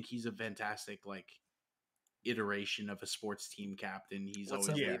actually think he's a fantastic iteration of a sports team captain. He's What's always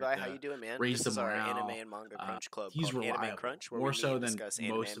up, there Levi? to How you doing, man? raise This the is our morale. anime and manga crunch club He's called Anime reliable, Crunch, where more we meet so and than discuss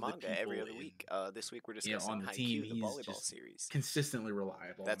anime most and of the manga every people other in- week. This week we're on discussing the Haikyuu, team. the He's volleyball just series. consistently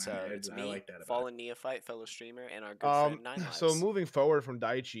reliable. That's and it's I me, like that about Fallen Neophyte, fellow streamer, and our good friend Nine Lives. So moving forward from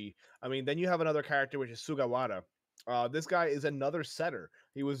Daichi, I mean, then you have another character which is Sugawara. This guy is another setter.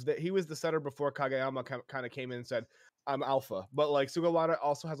 He was the setter before Kageyama kind of came in and said, "I'm alpha." But Sugawara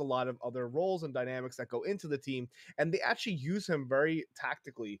also has a lot of other roles and dynamics that go into the team, and they actually use him very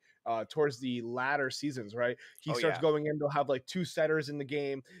tactically towards the latter seasons. Right, he Oh, starts yeah. going in. They'll have two setters in the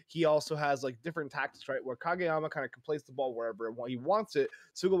game. He also has different tactics. Right, where Kageyama kind of can place the ball wherever he wants it.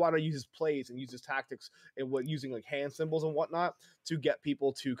 Sugawara uses plays and uses tactics and using hand symbols and whatnot to get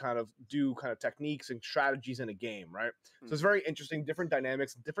people to kind of do techniques and strategies in a game, right? So it's very interesting, different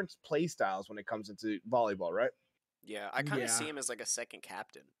dynamics, different play styles when it comes into volleyball, right? Yeah, I kind of see Yeah. him as like a second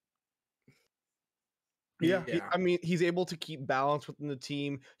captain. Yeah, Yeah. I mean, he's able to keep balance within the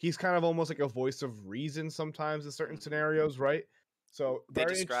team. He's kind of almost like a voice of reason sometimes in certain scenarios, right? So They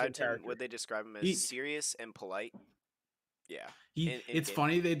very described interesting him. character. Would they describe him as He- serious and polite? Yeah. In It's game.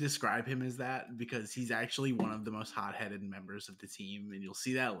 funny they describe him as that because he's actually one of the most hot-headed members of the team, and you'll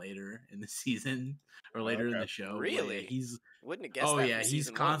see that later in the season or later in Okay. the show. But yeah, Really? he's Wouldn't have guessed that from he's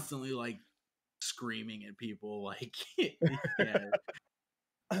season one. constantly like screaming at people, like yeah,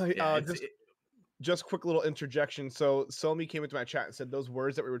 yeah. Just quick little interjection. So Somi came into my chat and said those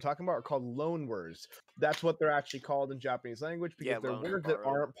words that we were talking about are called loan words. That's what they're actually called in Japanese language because Yeah, they're loan and words that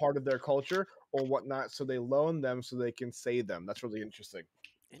borrow. aren't part of their culture or whatnot. So they loan them so they can say them. That's really interesting.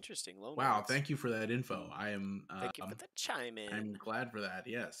 Interesting loan Wow, words. thank you for that info. I am Thank you for the chime in. I'm glad for that.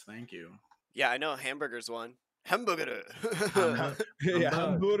 Yes, thank you. Yeah, I know hamburger's one. Hamburger. Yeah,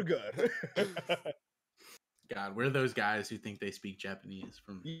 Hamburger. hamburger. God, we're those guys who think they speak Japanese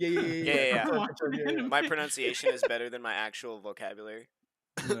from Yeah. Confirm, yeah. My pronunciation is better than my actual vocabulary.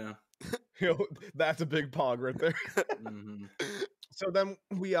 Yeah. Yo, that's a big pog right there. Mhm. So then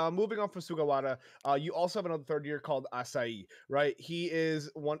we moving on from Sugawara, you also have another third year called Asai, right? He's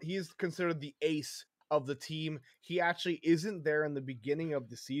considered the ace of the team. He actually isn't there in the beginning of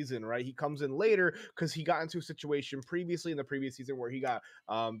the season, right? He comes in later because he got into a situation previously in the previous season where he got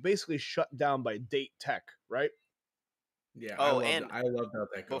basically shut down by Date Tech, right? Yeah, Oh, I love how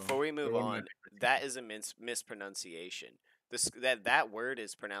that goes. Before we move on, that is a mispronunciation. That word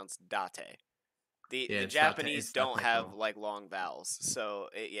is pronounced date. The it's Japanese it's don't have dateko. like long vowels, so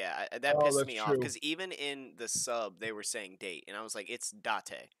that Oh, pissed that's me off true. because even in the sub they were saying date, and I was like, it's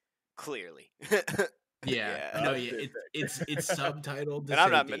date, clearly. Yeah, Yeah. no, yeah, it's subtitled to And I'm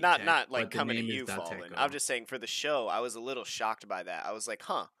say not Date not Tech, not like but the coming at name is you, Fallen. Dateko. I'm just saying for the show, I was a little shocked by that. I was like,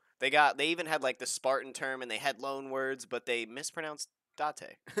 huh. They even had like the Spartan term and they had loan words, but they mispronounced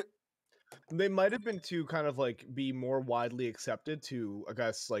date. They might have been to kind of like be more widely accepted to, I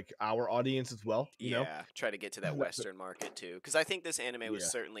guess, like our audience as well. You know, Yeah, try to get to that That's Western market too, because I think this anime was Yeah.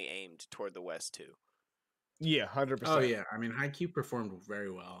 certainly aimed toward the West too. Yeah, 100%. Oh yeah, I mean Haikyuu performed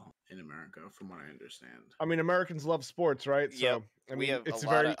very well in America, from what I understand. I mean, Americans love sports, right? Yep, So, I we mean, have a it's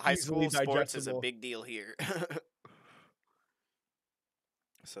lot very of high easily school sports is a digestible. big deal here.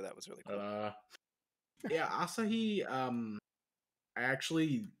 So that was really cool. Yeah, Asahi. I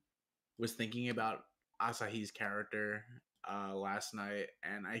actually was thinking about Asahi's character last night,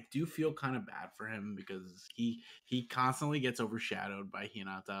 and I do feel kind of bad for him because he constantly gets overshadowed by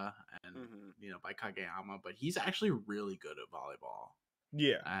Hinata and by Kageyama, but he's actually really good at volleyball.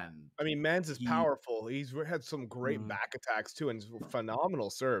 Yeah. And I mean, Mans is he- powerful. He's had some great Mhm. back attacks too, and phenomenal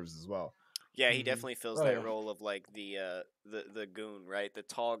serves as well. Yeah, he definitely fills Oh, that yeah. role of like the goon, right? The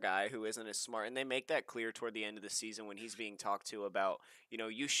tall guy who isn't as smart, and they make that clear toward the end of the season when he's being talked to about,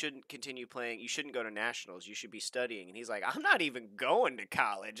 you shouldn't continue playing, you shouldn't go to nationals, you should be studying, and he's like, I'm not even going to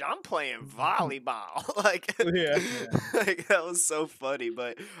college, I'm playing volleyball. Like, Yeah. like that was so funny.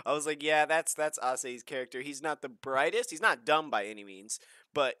 But I was like, yeah, that's Asahi's character. He's not the brightest, he's not dumb by any means,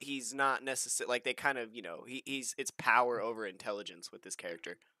 but he's not necessarily like they kind of he's it's power over intelligence with this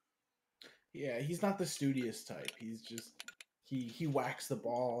character. Yeah, he's not the studious type. He's just he whacks the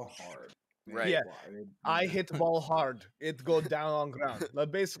ball hard. Right. Yeah. I hit the ball hard. It go down on ground.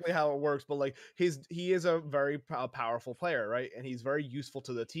 That's basically how it works. But like he is a very powerful player, right? And he's very useful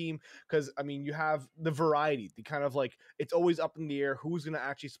to the team because I mean you have the variety. The kind of like it's always up in the air who's going to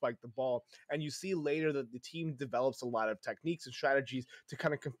actually spike the ball, and you see later that the team develops a lot of techniques and strategies to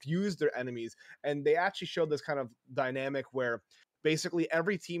kind of confuse their enemies, and they actually show this kind of dynamic where basically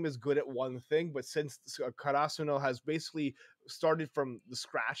every team is good at one thing, but since Karasuno has basically started from the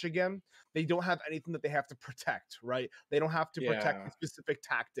scratch again, they don't have anything that they have to protect, right? They don't have to protect a specific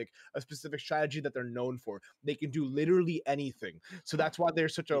tactic, a specific strategy that they're known for. They can do literally anything. So that's why they're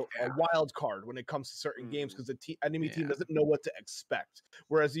such a wild card when it comes to certain games, because the enemy team doesn't know what to expect.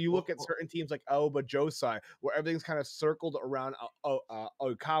 Whereas you look at certain teams like Aoba Josai, where everything's kind of circled around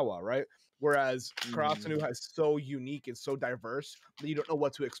Oikawa, right? Whereas Karasuno is so unique and so diverse that you don't know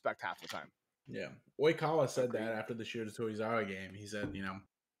what to expect half the time. Yeah. Oikawa said that after the Shiratorizawa game. He said,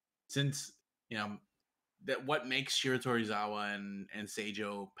 since that what makes Shiratorizawa and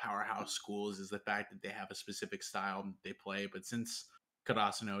Seijo powerhouse schools is the fact that they have a specific style they play, but since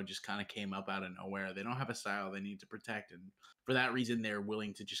Karasuno just kind of came up out of nowhere, they don't have a style they need to protect, and for that reason they're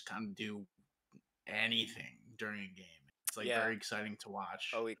willing to just kind of do anything during a game. It's like very exciting to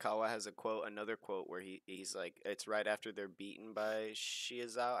watch. Oikawa has another quote where he's like, it's right after they're beaten by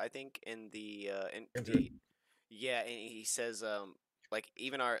Shizawa, I think, and he says like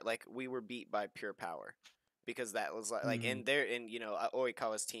even we were beat by pure power, because that was like and they're in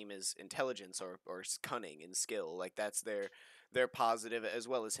Oikawa's team is intelligence or cunning and skill, like that's their positive, as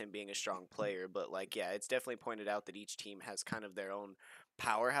well as him being a strong player. But like it's definitely pointed out that each team has kind of their own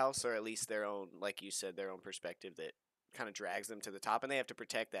powerhouse, or at least their own, like you said, their own perspective that kind of drags them to the top, and they have to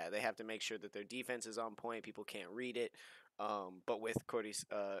protect that. They have to make sure that their defense is on point. People can't read it. But with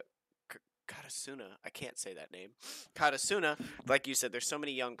Katasuna, I can't say that name. Katasuna, like you said, there's so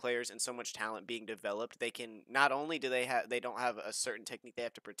many young players and so much talent being developed. They can not only do they don't have a certain technique they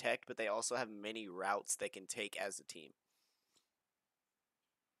have to protect, but they also have many routes they can take as a team.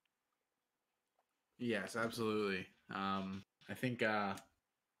 Yes, absolutely. I think All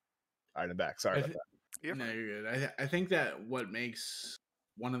right, I'm back. Sorry I about th- that. You're no, fine. you're good. I think that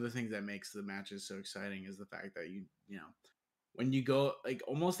one of the things that makes the matches so exciting is the fact that you know when you go like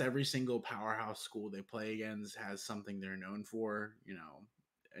almost every single powerhouse school they play against has something they're known for,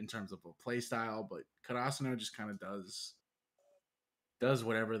 in terms of a play style. But Karasuno just kind of does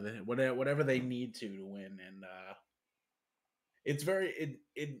whatever they need to win, and it's very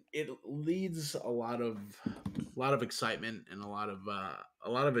it leads a lot of excitement and a lot of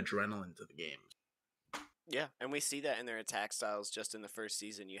adrenaline to the game. Yeah, and we see that in their attack styles just in the first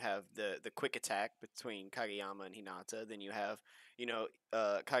season. You have the quick attack between Kageyama and Hinata. Then you have,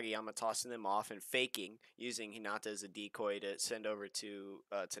 Kageyama tossing them off and faking, using Hinata as a decoy to send over to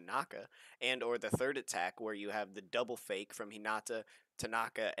Tanaka. And or the third attack where you have the double fake from Hinata,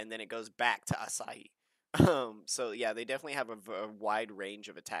 Tanaka, and then it goes back to Asahi. So yeah, they definitely have a wide range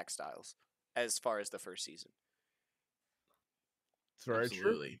of attack styles as far as the first season. It's very true.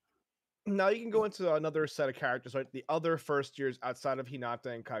 Absolutely. Now you can go into another set of characters, right? The other first years outside of Hinata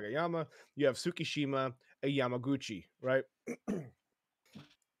and Kageyama, you have Tsukishima and Yamaguchi, right?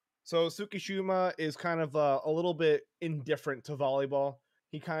 So Tsukishima is kind of a little bit indifferent to volleyball.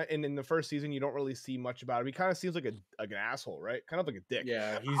 He kind of, and in the first season, you don't really see much about him. He kind of seems like an asshole, right? Kind of like a dick.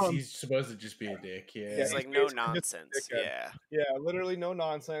 Yeah, Um, he's supposed to just be a dick. Yeah. He's he's like no basically just a nonsense. dickhead. Yeah. Yeah, literally no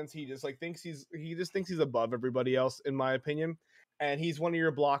nonsense. He just thinks he's above everybody else, in my opinion. And he's one of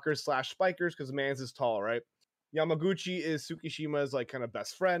your blockers slash spikers because the man's is tall, right? Yamaguchi is Tsukishima's like kind of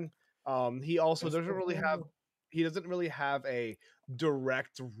best friend. He also doesn't really have a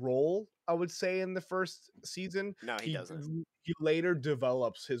direct role, I would say, in the first season. No, he doesn't. He later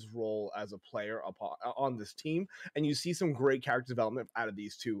develops his role as a player on this team, and you see some great character development out of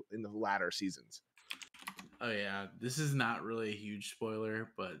these two in the latter seasons. Oh yeah, this is not really a huge spoiler,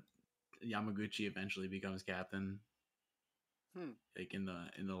 but Yamaguchi eventually becomes captain. Like in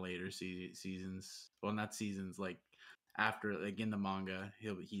the later seasons, well, not seasons, like after, like in the manga,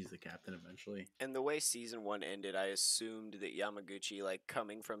 he's the captain eventually. And the way season 1 ended, I assumed that Yamaguchi, like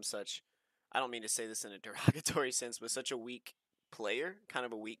coming from such, I don't mean to say this in a derogatory sense, but such a weak player, kind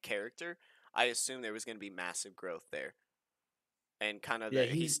of a weak character, I assumed there was going to be massive growth there. And kind of Yeah,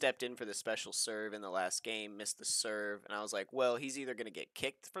 he stepped in for the special serve in the last game, missed the serve, and I was like, well, he's either going to get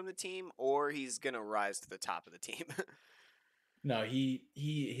kicked from the team or he's going to rise to the top of the team. No,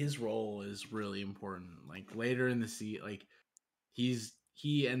 his role is really important. Like later in the like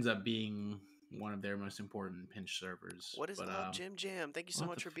he ends up being one of their most important pinch servers. What is up, Jim Jam? Thank you so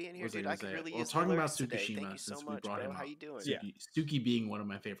much for being here, dude. I could really use talking the about lyrics today. Tsukishima, Thank you so since we much, brought bro. him How up. you doing? Yeah. Suki being one of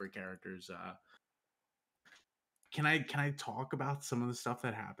my favorite characters. Can I talk about some of the stuff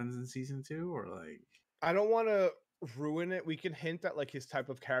that happens in season 2, or like? I don't want to ruin it. We can hint at like his type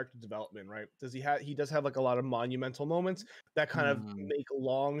of character development, right? He does have like a lot of monumental moments that kind of make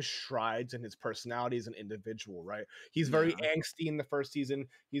long strides in his personality as an individual, right? He's very angsty in the first season.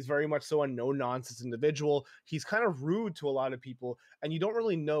 He's very much so a no nonsense individual. He's kind of rude to a lot of people, and you don't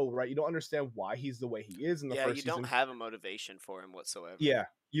really know, right? You don't understand why he's the way he is in the first season. Yeah, you don't have a motivation for him whatsoever. Yeah.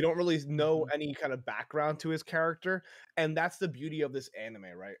 You don't really know any kind of background to his character, and that's the beauty of this anime,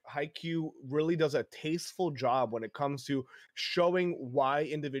 right? Haikyuu really does a tasteful job when it comes to showing why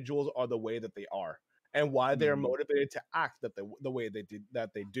individuals are the way that they are and why they're motivated to act the way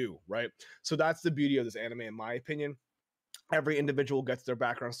they do, right? So that's the beauty of this anime, in my opinion. Every individual gets their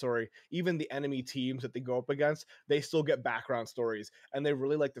background story. Even the enemy teams that they go up against, they still get background stories, and they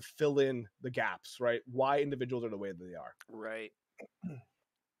really like to fill in the gaps, right? Why individuals are the way that they are. Right.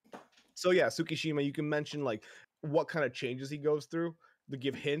 So yeah, Tsukishima, you can mention like what kind of changes he goes through to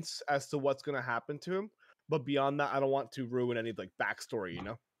give hints as to what's going to happen to him. But beyond that, I don't want to ruin any like backstory, you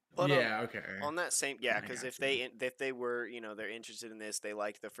know? But okay. On that same, because if gotcha. they were, they're interested in this, they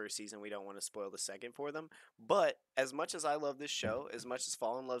liked the first season. We don't want to spoil the second for them. But as much as I love this show, as much as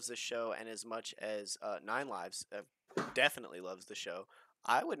Fallen loves this show, and as much as Nine Lives definitely loves the show,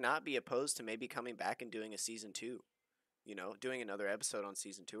 I would not be opposed to maybe coming back and doing a season 2. Doing another episode on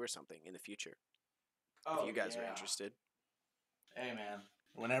season 2 or something in the future. If you guys are interested. Hey man,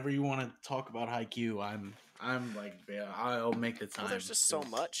 whenever you want to talk about Haikyuu, I'm like, I'll make the time. Well, there's just so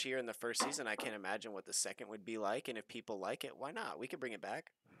much here in the first season. I can't imagine what the second would be like, and if people like it, why not? We could bring it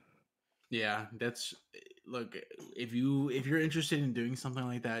back. Yeah, that's look. If you're interested in doing something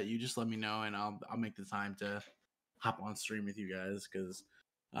like that, you just let me know, and I'll make the time to hop on stream with you guys because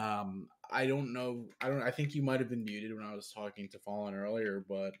I don't know. I think you might have been muted when I was talking to Fallen earlier,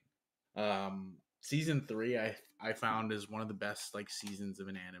 but season 3 I found is one of the best like seasons of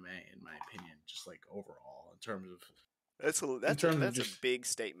an anime in my opinion, just like overall in terms of That's a just big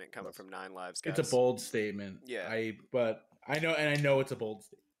statement coming from Nine Lives, it's a guys. bold statement. Yeah. But I know it's a bold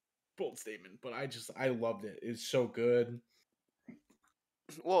statement, but I loved it. It's so good.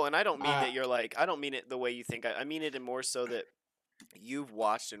 Well, and I don't mean that you're like, I don't mean it the way you think. I mean it in more so that you've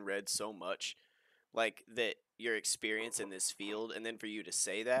watched and read so much, like that your experience in this field, and then for you to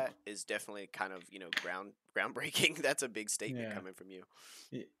say that is definitely kind of groundbreaking. That's a big statement Yeah. coming from you.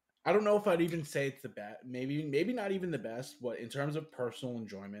 I don't know if I'd even say it's the best. Maybe not even the best, but in terms of personal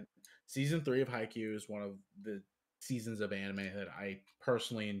enjoyment, season 3 of Haikyuu is one of the seasons of anime that I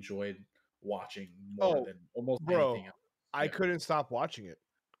personally enjoyed watching more Oh, than almost bro, anything else. I couldn't stop watching it.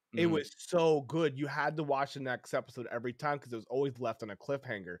 It Mhm. was so good. You had to watch the next episode every time because it was always left on a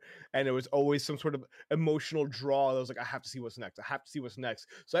cliffhanger, and it was always some sort of emotional draw. That was like, I have to see what's next. I have to see what's next.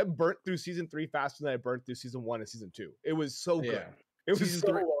 So I burnt through season 3 faster than I burnt through season 1 and season 2. It was so good. Yeah. It was Season so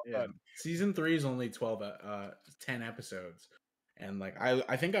 3 well yeah. done. Season 3 is only 10 episodes. And like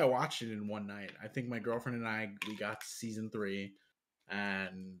I think I watched it in one night. I think my girlfriend and I we got to season 3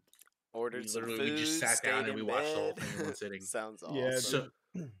 and Ordered some we just food, sat down stayed and we in watched the whole bed. thing in one sitting. Sounds Yeah, awesome.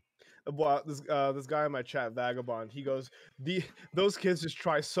 So well, this guy in my chat, Vagabond, he goes, those kids just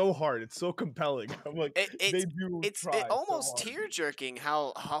try so hard. It's so compelling. I'm like, they do It's try so almost hard. tear jerking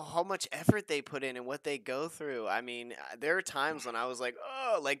how much effort they put in and what they go through. I mean, there are times when I was like,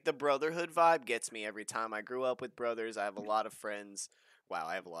 oh, like the brotherhood vibe gets me every time. I grew up with brothers. I have a lot of friends. Wow,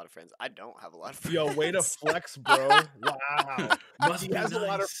 I have a lot of friends. I don't have a lot of friends. Yo, way to flex, bro. Wow. must He be has a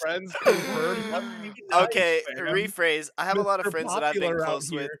lot of nice. friends confirmed. Must be nice, Okay, fam. rephrase. I have a lot of Mr. friends that I've been Popular out close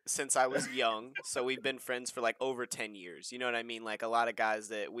with here. since I was young. So we've been friends for like over 10 years. You know what I mean? Like a lot of guys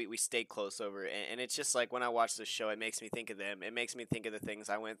that we stay close over. And it's just like when I watch this show, it makes me think of them. It makes me think of the things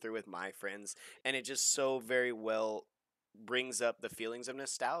I went through with my friends. And it just so very well brings up the feelings of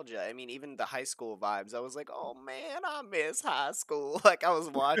nostalgia. I mean, even the high school vibes. I was like, "Oh man, I miss high school." Like I was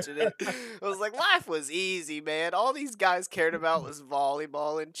watching it. I was like, "Life was easy, man. All these guys cared about was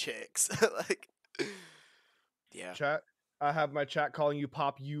volleyball and chicks." Like yeah. Chat. I have my chat calling you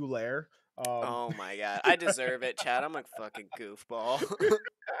Pop You Lair. Oh my god. I deserve it, Chad. I'm a fucking goofball.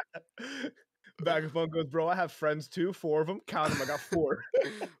 Vagabond goes, bro, I have friends too. 4 of them. Count them. I got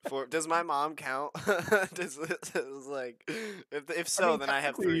 4. Does my mom count? Does it was like if I so, mean, then I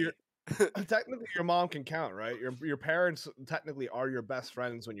have technically, 3. technically, your mom can count, right? Your parents technically are your best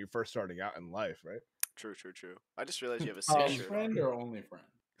friends when you're first starting out in life, right? True. I just realized you have a Best 6 shirt friend or only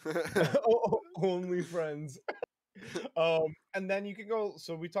friend? on. Only friends. And then you can go.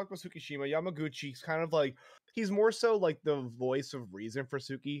 So we talked about Tsukishima. Yamaguchi's kind of like he's more so like the voice of reason for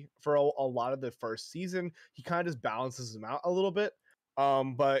Suki for a lot of the first season. He kind of just balances him out a little bit.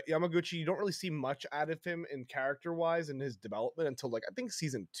 But Yamaguchi, you don't really see much out of him in character wise in his development until like I think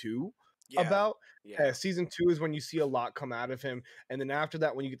season 2. Yeah. About Yeah. season 2 is when you see a lot come out of him, and then after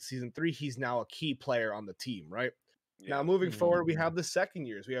that, when you get to season 3, he's now a key player on the team, right? Now, Yeah. moving Mhm. forward, we have the second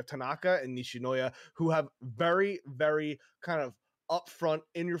years. We have Tanaka and Nishinoya, who have very, very kind of upfront,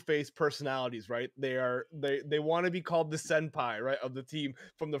 in your face personalities. Right? They want to be called the senpai, right, of the team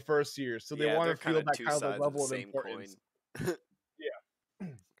from the first year. So they Yeah, want they're to feel kinda that two kind of like sides of the level of same coin. importance. Yeah.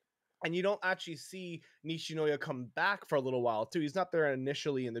 And you don't actually see Nishinoya come back for a little while too. He's not there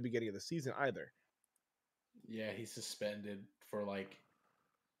initially in the beginning of the season either. Yeah, he's suspended for like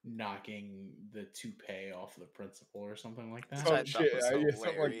knocking the toupee off the principal or something like Which that. Oh I thought shit! was Yeah,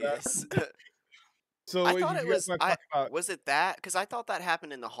 something like that. hilarious. So I you thought it guys was want to talk about? was it that? Because I thought that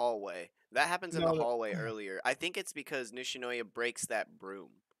happened in the hallway. That happens in the No, no. hallway earlier. I think it's because Nishinoya breaks that broom.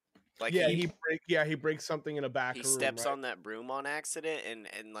 Like Yeah, he breaks something in a back he room, steps right? on that broom on accident,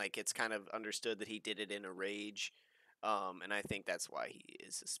 and like it's kind of understood that he did it in a rage. And I think that's why he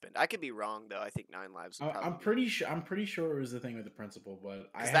is suspended. I could be wrong though. I think Nine Lives would probably I'm pretty sure. I'm pretty sure it was the thing with the principal,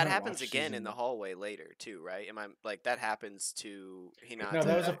 but I because that haven't happens watched again in the season. hallway later too, right? Am I like that happens to No, that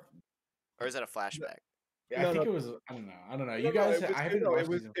was Hinata, a. or is that a flashback? I No, think no, it was. I don't know. I don't know. no, You no. guys, It was I haven't no, watched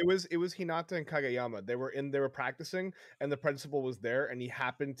season. it was Hinata and Kageyama. They were practicing, and the principal was there, and he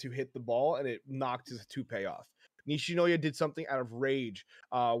happened to hit the ball, and it knocked his toupee off. Nishinoya did something out of rage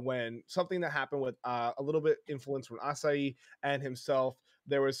when something that happened with a little bit influence from Asai and himself.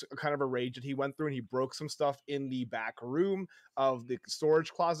 there was a kind of a rage that he went through, and he broke some stuff in the back room of the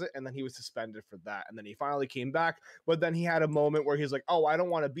storage closet, and then he was suspended for that. And then he finally came back, but then he had a moment where he's like, "Oh, I don't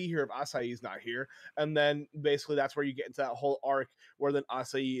want to be here if Asahi's not here." And then basically that's where you get into that whole arc where then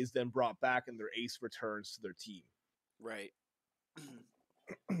Asahi is then brought back and their ace returns to their team. Right.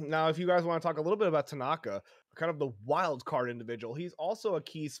 Now, if you guys want to talk a little bit about Tanaka, kind of the wild card individual, he's also a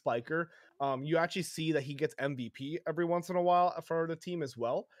key spiker. You actually see that he gets MVP every once in a while for the team as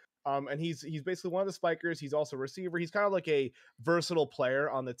well. And he's basically one of the spikers. He's also a receiver. He's kind of like a versatile player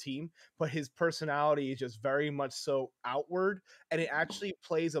on the team, but his personality is just very much so outward, and it actually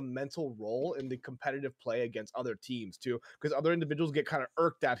plays a mental role in the competitive play against other teams too, because other individuals get kind of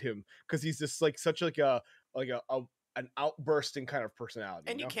irked at him because he's just like such like a an outbursting kind of personality.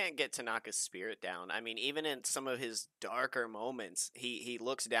 And you you know? can't get Tanaka's spirit down. I mean, even in some of his darker moments, he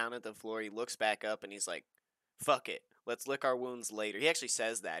looks down at the floor, he looks back up, and he's like, fuck it. Let's lick our wounds later. He actually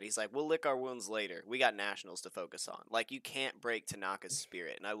says that. He's like, we'll lick our wounds later. We got nationals to focus on. Like, you can't break Tanaka's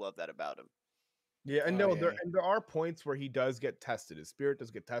spirit, and I love that about him. Yeah, and Oh, no, yeah. there are points where he does get tested. His spirit does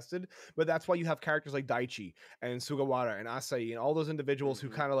get tested, but that's why you have characters like Daichi and Sugawara and Asahi and all those individuals who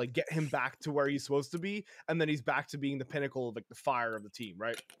Mhm. kind of like get him back to where he's supposed to be, and then he's back to being the pinnacle of like the fire of the team,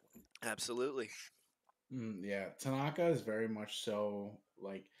 right? Absolutely. Yeah, Tanaka is very much so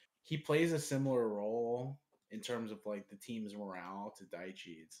like he plays a similar role in terms of like the team's morale to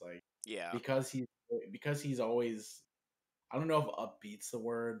Daichi. It's like Yeah. because he's always, I don't know if upbeat's the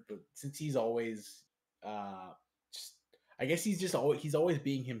word, but since he's always just, I guess he's always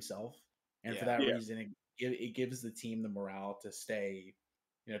being himself, and for Yeah. that Yeah. reason it gives the team the morale to stay,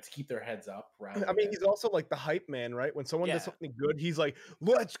 to keep their heads up rather I mean, than he's also like the hype man, right? When someone does Yeah. something good, he's like,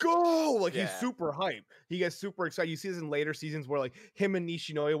 "Let's go!" Like he's Yeah. super hype. He gets super excited. You see this in later seasons where like him and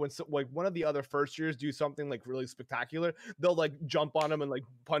Nishinoya, when like one of the other first years do something like really spectacular, they'll like jump on him and like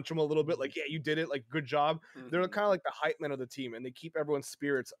punch him a little bit, like, "Yeah, you did it! Like, good job." They're Mhm. kind of like the hype men of the team, and they keep everyone's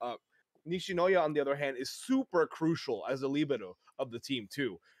spirits up. Nishinoya, on the other hand, is super crucial as a libido of the team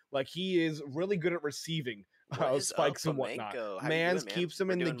too. Like he is really good at receiving What is up, spikes and whatnot. Flamenco? How you Mans doing, man? keeps him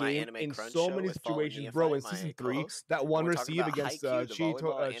We're in the doing my game anime in crunch so show many with Fallen situations, bro. Neophyte, In season my 3, co-host, that and one we're talking receive about against Haikyuu, the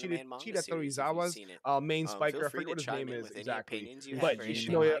volleyball anime and manga series. If you've Torizawa's seen it, main feel spiker. I free forget to what his chime name in is with any exactly, opinions you but have or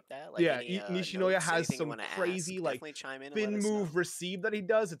anything Nishinoya, like that. Like yeah, any Nishinoya notes, has anything you some want to ask. crazy like Definitely chime in and let spin us know. move receive that he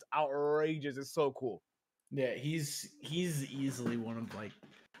does. It's outrageous. It's so cool. yeah, he's easily one of like,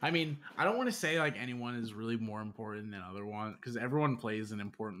 I mean, I don't want to say like anyone is really more important than other one, because everyone plays an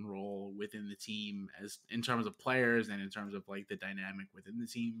important role within the team as in terms of players and in terms of like the dynamic within the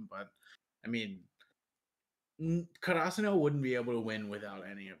team. But I mean, Karasuno wouldn't be able to win without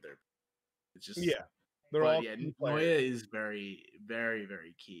any of their. It's just, Yeah, they're but all yeah, key players. Noya is very, very,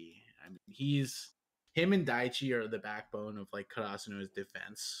 very key. I mean, him and Daichi are the backbone of like Karasuno's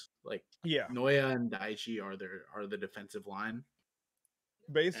defense. Like Yeah, Noya and Daichi are the defensive line.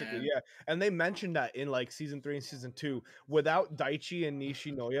 basically, And yeah. And they mentioned that in like season 3 and season 2, without Daichi and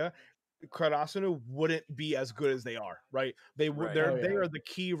Nishinoya, Karasuno wouldn't be as good as they are, right? They would Right. they're Oh, they yeah. are the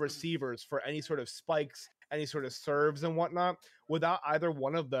key receivers for any sort of spikes, any sort of serves and whatnot. Without either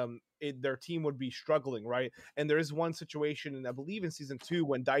one of them, their team would be struggling, right? And there is one situation, and I believe in season 2,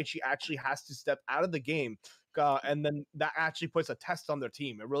 when Daichi actually has to step out of the game, and then that actually puts a test on their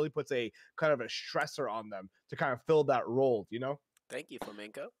team. It really puts a kind of a stressor on them to kind of fill that role, you know? Thank you,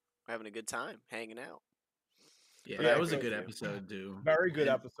 Flamenco. We're having a good time hanging out. Yeah, But Yeah, that I was a agree good with you. episode too. Very good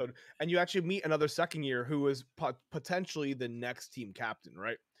And episode. And you actually meet another second year who is potentially the next team captain,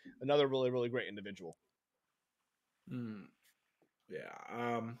 right? Another really, really great individual. mm,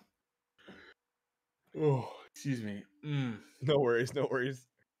 yeah, oh, excuse me. No worries, no worries.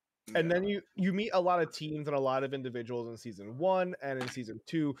 And then Yeah. you meet a lot of teams and a lot of individuals in season 1 and in season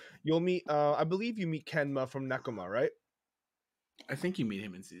 2. You'll meet I believe you meet Kenma from Nekoma, right? I think you meet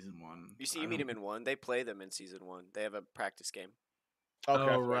him in season 1. You see, I you meet don't. him in 1. They play them in season 1. They have a practice game. Okay, Oh,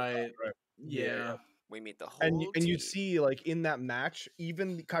 that's what I thought, right. right. Yeah. We meet the And whole and you team. see like in that match,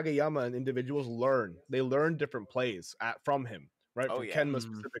 even the Kageyama and individuals they learn different plays from him, right? Oh, From yeah. Kenma Mm.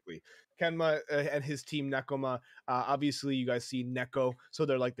 specifically. Kenma and his team Nekoma. Obviously, you guys see Neko, so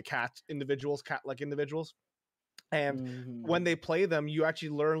they're like the cat-like individuals. And when Mhm. they play them, you actually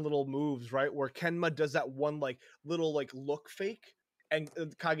learn little moves, right? Where Kenma does that one like little like look fake, and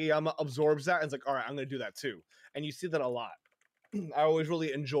Kageyama absorbs that and is like, all right, I'm gonna do that too. And you see that a lot. I always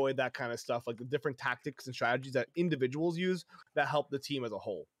really enjoyed that kind of stuff, like the different tactics and strategies that individuals use that help the team as a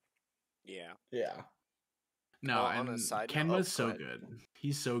whole. Yeah. Yeah. No, On a and side note, Kenma's go so ahead. good.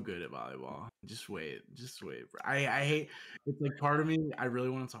 He's so good at volleyball. Just wait, bro. I hate. It's like part of me. I really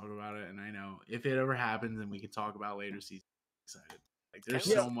want to talk about it, and I know if it ever happens and we can talk about later season, I'm excited. Like there's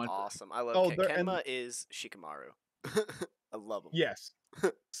Kenma's so much. awesome. I love Oh, there and Kenma is Shikamaru. I love him. yes,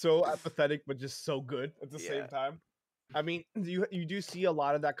 so apathetic, but just so good at the Yeah. same time. I mean, you do see a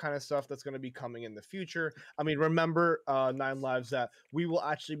lot of that kind of stuff that's going to be coming in the future. I mean, remember, Nine Lives, that we will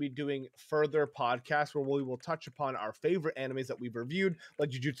actually be doing further podcasts where we will touch upon our favorite animes that we've reviewed, like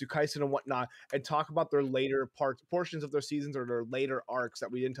Jujutsu Kaisen and whatnot, and talk about their later portions of their seasons or their later arcs that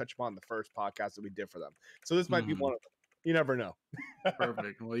we didn't touch upon in the first podcast that we did for them. So this might be Mhm. one of them. You never know.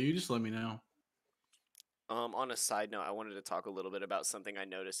 Perfect. Well, you just let me know. On a side note, I wanted to talk a little bit about something I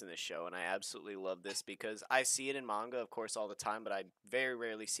noticed in the show, and I absolutely love this because I see it in manga, of course, all the time, but I very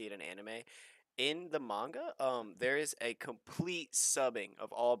rarely see it in anime. In the manga, there is a complete subbing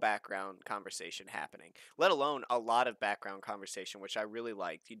of all background conversation happening, let alone a lot of background conversation, which I really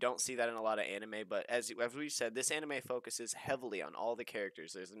liked. You don't see that in a lot of anime, but as we said, this anime focuses heavily on all the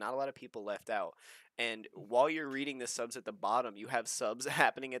characters. There's not a lot of people left out. And while you're reading the subs at the bottom, you have subs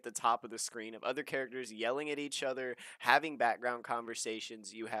happening at the top of the screen of other characters yelling at each other, having background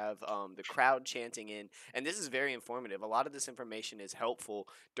conversations. You have the crowd chanting in, and this is very informative. A lot of this information is helpful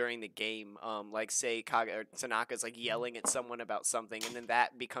during the game. Like say Kaga or Tanaka's like yelling at someone about something, and then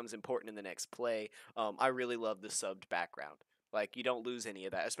that becomes important in the next play. I really love the subbed background. Like you don't lose any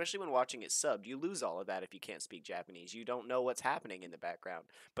of that, especially when watching it subbed. You lose all of that if you can't speak Japanese. You don't know what's happening in the background,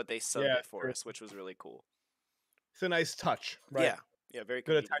 but they subbed Yeah, it for us, which was really cool. it's a nice touch, right? Yeah, yeah, very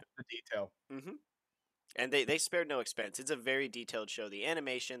Good convenient. attention to detail. hmm And they spared no expense. It's a very detailed show. The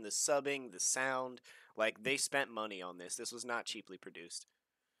animation, the subbing, the sound, like they spent money on this. This was not cheaply produced.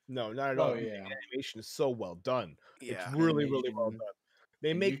 No, not at Oh all. And yeah. the animation is so well done. It's Yeah. really, really well Animation. done.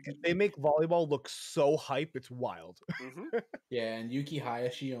 They And make Yuki, they make volleyball look so hype. It's wild. hmm yeah, and Yuki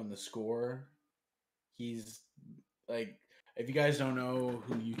Hayashi on the score. He's like, if you guys don't know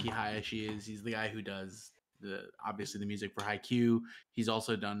who Yuki Hayashi is, he's the guy who does obviously the music for Haikyuu. He's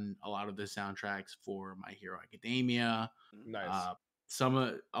also done a lot of the soundtracks for My Hero Academia. Nice.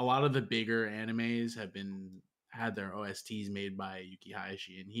 A lot of the bigger animes had their OSTs made by Yuki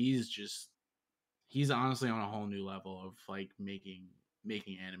Hayashi, and he's honestly on a whole new level of like making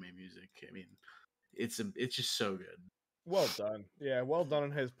anime music. I mean, it's just so good. Well done. Yeah, well done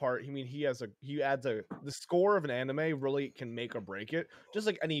on his part. I mean, he adds the score of an anime really can make or break it, just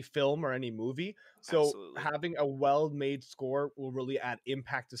like any film or any movie. So Absolutely. having a well-made score will really add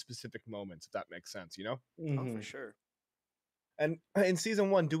impact to specific moments, if that makes sense, you know? Oh, for Mhm. sure. And in season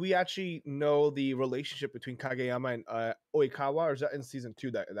 1, do we actually know the relationship between Kageyama and Oikawa, or is that in season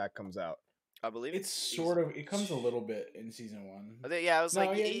 2 that comes out? I believe It's it's sort of it comes a little bit in season one. Yeah, I was No,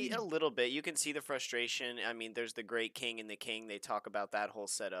 like yeah, a little bit. You can see the frustration. I mean, there's the Great King and the King. They talk about that whole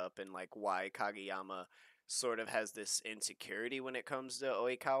setup and like why Kageyama sort of has this insecurity when it comes to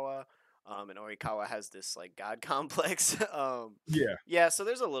Oikawa. And Oikawa has this like god complex. Yeah. Yeah, so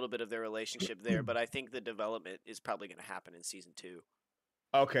there's a little bit of their relationship there, but I think the development is probably going to happen in season 2.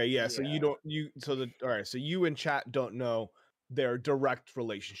 Okay, yeah. So you Yeah. don't all right. So you and chat don't know their direct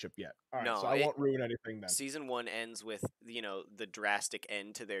relationship yet. All right. So No, I won't ruin anything then. season 1 ends with, the drastic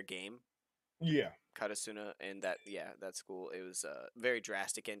end to their game. Yeah. Karasuna, and that's cool. It was a very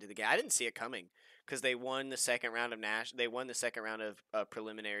drastic end to the game. I didn't see it coming because they won the second round of They won the second round of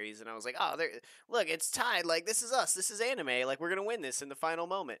preliminaries, and I was like, oh, look, it's tied. Like this is us. This is anime. Like we're gonna win this in the final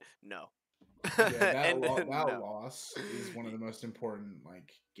moment. No. Yeah, that And that no. loss is one of the most important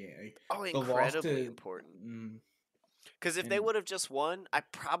like game. Oh, The loss incredibly to important. mm, Because if they and would have just won, I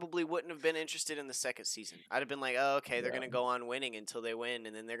probably wouldn't have been interested in the second season. I'd have been like, oh, okay, they're yeah. going to go on winning until they win,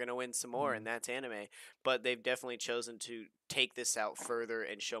 and then they're going to win some more, and that's anime. But they've definitely chosen to take this out further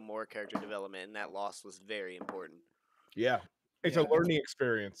and show more character development, and that loss was very important. Yeah. It's Yeah, a learning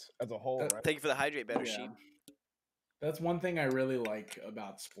experience as a whole, that- right? Thank you for the hydrate better yeah. sheep. That's one thing I really like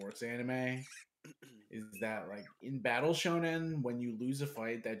about sports anime is that like in battle shonen, when you lose a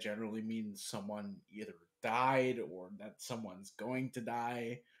fight, that generally means someone either died or that someone's going to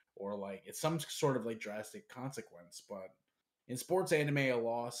die or like it's some sort of like drastic consequence. But in sports anime, a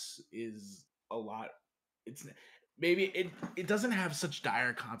loss is a lot. It's maybe it doesn't have such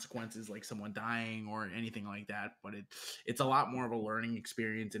dire consequences like someone dying or anything like that, but it's a lot more of a learning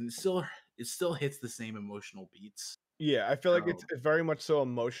experience, and it still hits the same emotional beats. Yeah, I feel like So it's very much so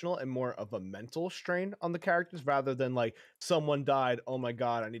emotional and more of a mental strain on the characters rather than like someone died. Oh my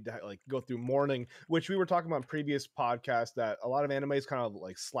god, I need to like go through mourning, which we were talking about in previous podcasts that a lot of animes kind of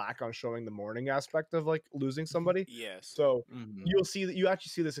like slack on showing the mourning aspect of like losing somebody. Yes. So mhm. you'll see that you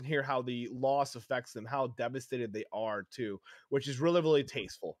actually see this and hear how the loss affects them, how devastated they are too, which is really, really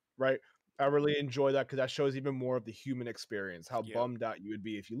tasteful, right? I really enjoy that because that shows even more of the human experience, how Yep. bummed out you would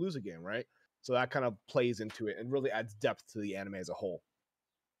be if you lose a game, right? So that kind of plays into it and really adds depth to the anime as a whole.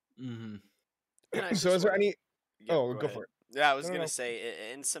 Mm-hmm. And I So just is there wanna any? Yeah, Oh, go go ahead. for it. Yeah, I was No, no, gonna no.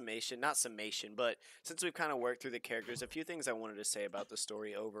 say in summation, not summation, but since we've kind of worked through the characters, a few things I wanted to say about the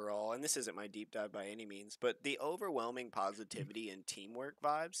story overall, and this isn't my deep dive by any means, but the overwhelming positivity and teamwork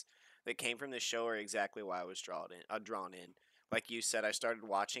vibes that came from this show are exactly why I was drawn in. Like you said, I started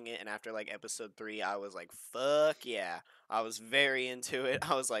watching it, and after like episode 3, I was like, "Fuck yeah!" I was very into it.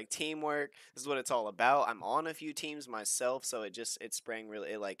 I was like, "Teamwork. This is what it's all about." I'm on a few teams myself, so it sprang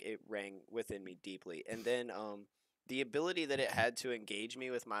really, it rang within me deeply. And then the ability that it had to engage me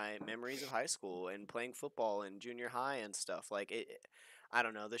with my memories of high school and playing football and junior high and stuff like I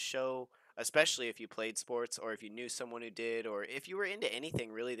don't know, the show, especially if you played sports or if you knew someone who did or if you were into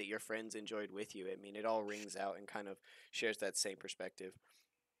anything really that your friends enjoyed with you. I mean, it all rings out and kind of shares that same perspective.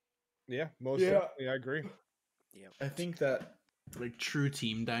 Yeah, most Yeah. definitely, I agree. Yeah. I think that like true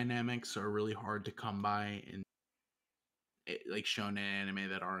team dynamics are really hard to come by in like shonen anime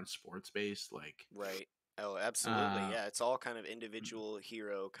that aren't sports based. Like, Right. Oh, absolutely. uh, Yeah, it's all kind of individual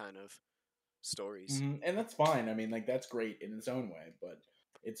hero kind of stories. and that's fine. I mean, like that's great in its own way, but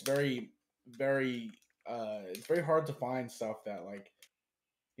it's very, it's very hard to find stuff that like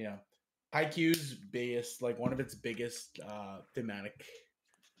you know, Haikyuu's biggest, like one of its biggest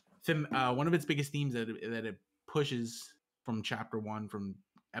one of its biggest themes that it pushes from chapter one, from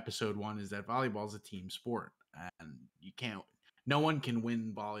episode one, is that volleyball is a team sport, and no one can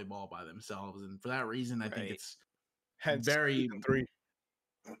win volleyball by themselves, and for that reason, I think Right. it's Hence very, season 3.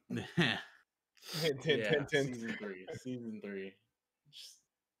 Hint, hint, yeah, hint, hint. season three.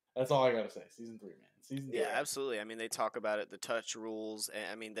 That's all I gotta say. Season 3, man. Season Yeah, 3. absolutely. I mean, they talk about it, the touch rules. And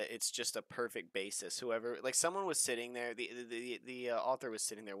I mean, that it's just a perfect basis. Whoever, like, someone was sitting there. The author was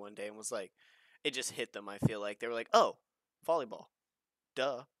sitting there one day and was like, it just hit them. I feel like they were like, "Oh, volleyball,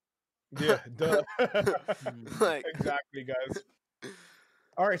 duh." Yeah, duh. Mhm. Like, Exactly, guys.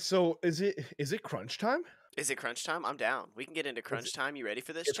 All right, so is it crunch time? is it crunch time? I'm down. We can get into Is crunch it, time. You ready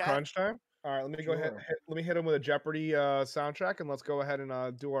for this, it's chat? crunch time. All right, let me go ahead. Sure. Let me hit him with a Jeopardy soundtrack, and let's go ahead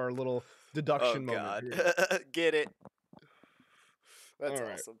and do our little Oh deduction moment God, here. get it? That's All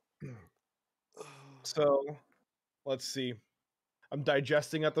right. awesome. So let's see. I'm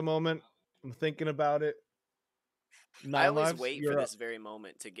digesting at the moment. I'm thinking about it. I Nine always lives. wait for You're up. this very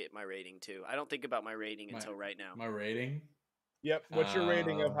moment to get my rating too. I don't think about my rating My until right now. my rating. Yep. What's your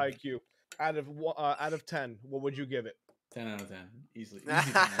rating of Uh, Haikyuu? Out of 10, what would you give it? 10 out of 10. Easily.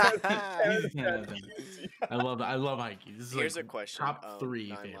 Easy 10 out of 10. 10 out Easy of 10 out of 10. 10. Easy. I love Haikyuu. This is Here's like a question, top 3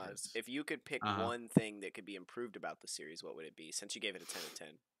 Nine Lives. favorites. If you could pick Uh-huh. one thing that could be improved about the series, what would it be? Since you gave it a 10 of 10.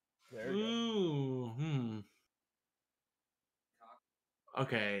 There you go. Ooh,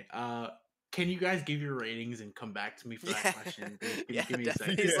 Okay. Can you guys give your ratings and come back to me for that question? Can Yeah, you give me a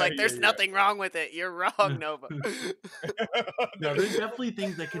definitely. second? He's Yeah, like, yeah, there's yeah. nothing wrong with it. You're wrong, Nova. No, there's definitely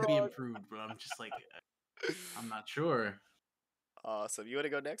things that could be Wrong. improved, but I'm just like, I'm not sure. Awesome. You want to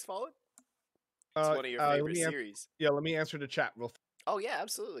go next, Fallen? It's one of your Let favorite me series. let me answer the chat real. Oh, yeah,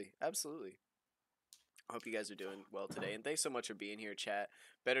 absolutely. Absolutely. I hope you guys are doing well today. And thanks so much for being here, chat.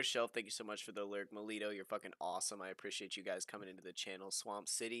 Better Shelf, thank you so much for the alert. Melito, you're fucking awesome. I appreciate you guys coming into the channel. Swamp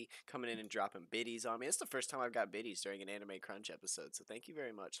City, coming in and dropping biddies on me. It's the first time I've got biddies during an Anime Crunch episode. So thank you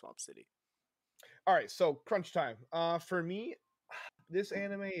very much, Swamp City. All right, so crunch time. For me, this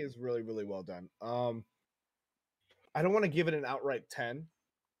anime is really, really well done. I don't want to give it an outright 10,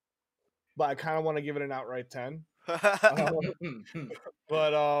 but I kind of want to give it an outright 10.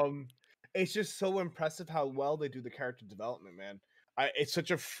 But it's just so impressive how well they do the character development, man. It's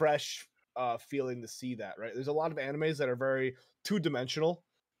such a fresh feeling to see that, right? There's a lot of animes that are very two-dimensional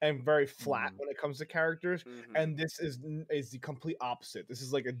and very flat Mhm. when it comes to characters, Mhm. and this is the complete opposite. This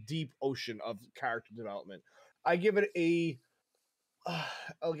is like a deep ocean of character development. I give it a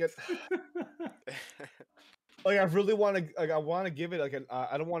I'll get like I really want to I want to give it like an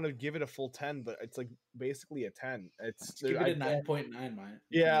I don't want to give it a full 10, but it's like basically a 10. It's Just give I it a can't 9.9, man.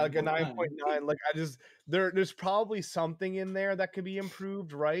 yeah, like a 9.9. Like I just there's probably something in there that could be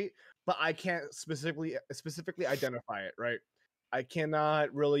improved, right? But I can't specifically identify it, right? I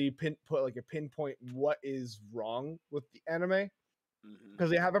cannot really pinpoint what is wrong with the anime Mhm. because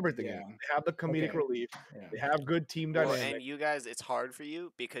they have everything in it. Yeah. They have the comedic Okay. relief. Yeah. They have good team Well, dynamic. and you guys, it's hard for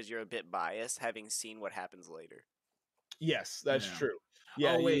you because you're a bit biased having seen what happens later. Yes, that's Yeah. true.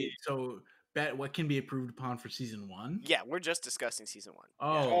 Yeah, Oh wait, so bet what can be approved upon for season 1? Yeah, we're just discussing season 1. Yeah.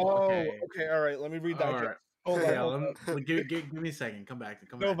 Oh, okay. okay, all right. Let me read that. All right. Hold on, Yeah, hold on. give me a second. Come back.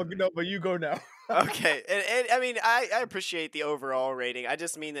 No, to me. but you go now. Okay, and I mean, I appreciate the overall rating. I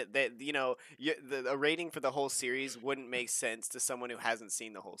just mean that you know, a rating for the whole series wouldn't make sense to someone who hasn't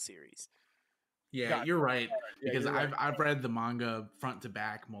seen the whole series. Yeah, got you're right. yeah, Because you're right. I've read the manga front to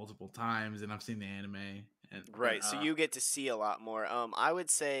back multiple times, and I've seen the anime. But Right, so you get to see a lot more. I would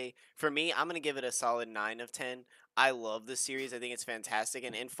say for me, I'm gonna give it a solid 9 of 10. I love the series. I think it's fantastic,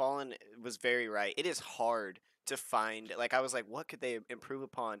 and Fallen was very right. It is hard to find. Like I was like, what could they improve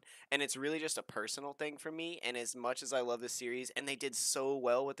upon? And it's really just a personal thing for me. And as much as I love the series, and they did so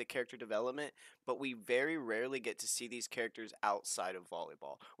well with the character development, but we very rarely get to see these characters outside of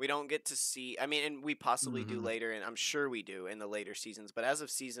volleyball. We don't get to see. I mean, and we possibly do Mhm. later, and I'm sure we do in the later seasons. But as of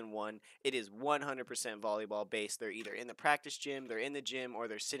season one, it is 100% volleyball based. They're either in the practice gym, they're in the gym, or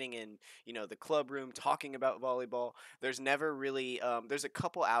they're sitting in, the club room talking about volleyball. There's never really, there's a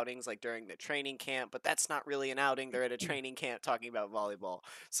couple outings like during the training camp, but that's not really an outing. They're at a training camp talking about volleyball.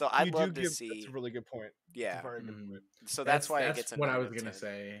 So You I'd do love to give that's a see, really good point. That's a yeah. very good Mm. point. So that's why it That's gets a what I 9 was of gonna 10.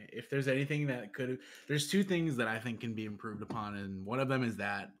 say. If there's anything that there's two things that I think can be improved upon, and one of them is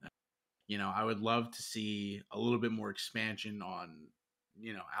that I would love to see a little bit more expansion on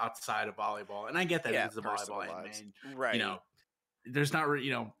outside of volleyball, and I get that Yeah, it's a personal volleyball anime, lives. and Right. there's not really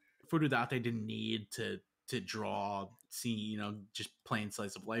Furudate didn't need to draw scene just plain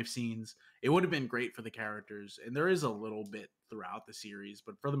slice of life scenes. It would have been great for the characters, and there is a little bit throughout the series,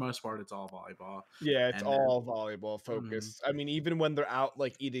 but for the most part it's all volleyball. Yeah, it's And then all volleyball mhm, focused. I mean, even when they're out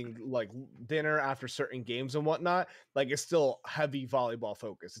like eating like dinner after certain games and whatnot, like it's still heavy volleyball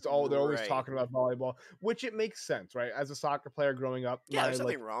focus. It's all they're always Right. talking about volleyball, which it makes sense, right? As a soccer player growing up, Yeah, there's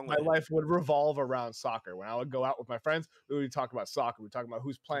nothing wrong my with it. life would revolve around soccer. When I would go out with my friends, we would talk about soccer. We talk about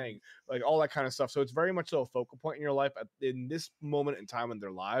who's playing, like all that kind of stuff. So it's very much so a focal point in your life in this moment in time in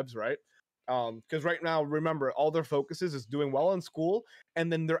their lives, right? Because right now, remember, all their focuses is doing well in school,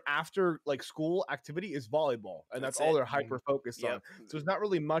 and then their after like school activity is volleyball, and that's That's all it. they're hyper focused on. Yep. So there's not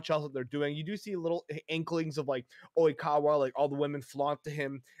really much else that they're doing. You do see little inklings of like Oikawa, like all the women flaunt to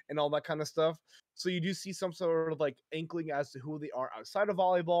him and all that kind of stuff. So you do see some sort of like inkling as to who they are outside of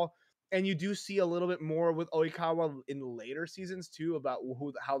volleyball. And you do see a little bit more with Oikawa in later seasons too about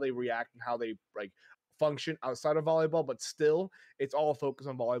how they react and how they like function outside of volleyball, but still it's all focused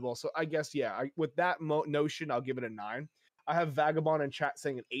on volleyball. So I guess with that notion, I'll give it a 9. I have Vagabond in chat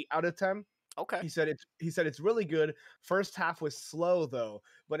saying an 8 out of 10. Okay. He said it's really good. First half was slow though,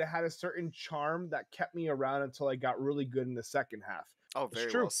 but it had a certain charm that kept me around until I got really good in the second half. Oh, It's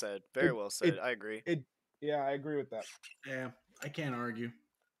very true. well said. Very It well it said. I agree. it yeah, I agree with that. yeah, I can't argue.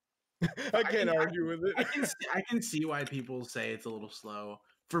 I can't argue with it. I can see why people say it's a little slow.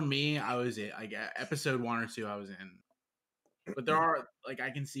 For me, I was like episode 1 or 2 I was in, but there are I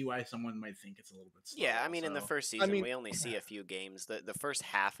can see why someone might think it's a little bit slow. Yeah, I mean, in the Also. first I season, mean, we only see a few games. The first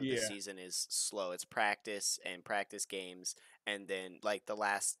half of the yeah. season is slow. It's practice and practice games, and then like the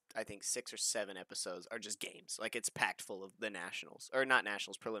last, I think 6 or 7 episodes are just games. Like it's packed full of the nationals or not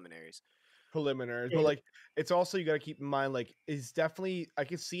nationals preliminaries. Preliminaries, but like it's also you got to keep in mind like it's definitely I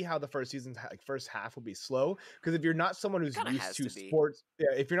can see how the first half will be slow because if you're not someone who's Kind of used has to to be. sports,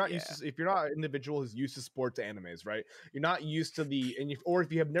 yeah, if you're not Yeah. if you're not an individual who's used to sports animes, right? You're not used to or if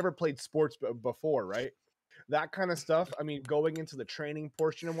you have never played sports before, right? That kind of stuff. I mean, going into the training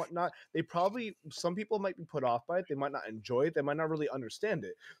portion and whatnot, some people might be put off by it. They might not enjoy it. They might not really understand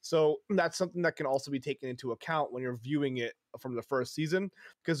it. So that's something that can also be taken into account when you're viewing it from the first season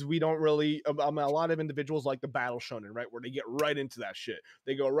because we don't really. A lot of individuals like the battle shonen, right, where they get right into that shit.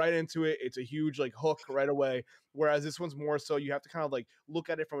 They go right into it. It's a huge like hook right away. Whereas this one's more so you have to kind of like look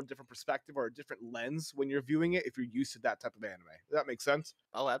at it from a different perspective or a different lens when you're viewing it if you're used to that type of anime. Does that make sense?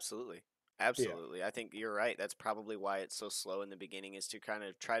 Oh, absolutely. Yeah. Absolutely. I think you're right. That's probably why it's so slow in the beginning is to kind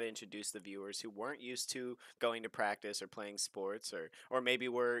of try to introduce the viewers who weren't used to going to practice or playing sports or maybe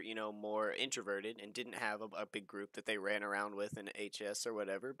were, more introverted and didn't have a big group that they ran around with in HS or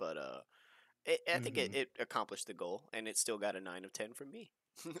whatever, but I think Mhm. it accomplished the goal and it still got a 9 of 10 from me.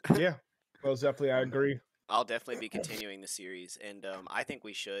 Yeah, most definitely. I agree. I'll definitely be continuing the series, and I think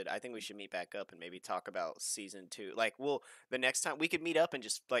we should. I think we should meet back up and maybe talk about season 2. Like, the next time we could meet up and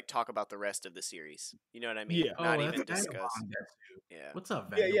just like talk about the rest of the series. You know what I mean? Yeah. Not Oh, that's even discuss. Vagabond. Yeah. What's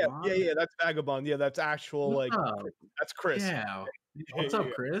up, Yeah. Vagabond? That's Vagabond. Yeah, that's actual What's like up? that's Chris. Yeah. What's Yeah,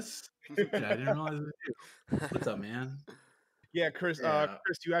 up, Chris? Yeah, I didn't realize it was you. What's up, man? yeah, Chris. Yeah.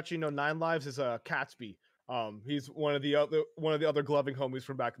 Chris, you actually know Nine Lives is Catsby. He's one of the other gloving homies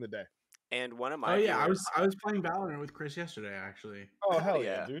from back in the day. And one of Oh my yeah, viewers. I was playing Valorant with Chris yesterday, actually. Oh Hell hell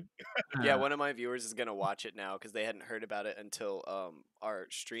yeah, yeah. dude. Yeah, one of my viewers is gonna watch it now because they hadn't heard about it until our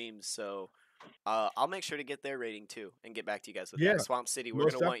streams. So I'll make sure to get their rating too and get back to you guys with Yeah, that. Swamp City, we're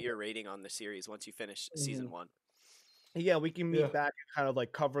most gonna want definitely. your rating on the series once you finish Mhm. season 1. Yeah, we can meet Yeah. back and kind of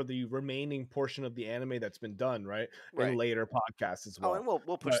like cover the remaining portion of the anime that's been done, right? In Right. later podcasts as Oh, well. and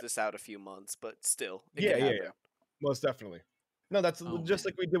we'll push But this out a few months, but still, it yeah, could yeah, yeah. happen. Most definitely. No, that's Oh, just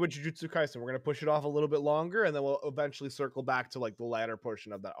man. like we did with Jujutsu Kaisen. We're gonna push it off a little bit longer, and then we'll eventually circle back to like the latter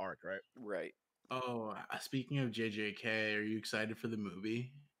portion of that arc, right? Right. Oh, speaking of JJK, are you excited for the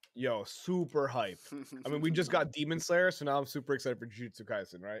movie? Yo, super hype. I mean, we just got Demon Slayer, so now I'm super excited for Jujutsu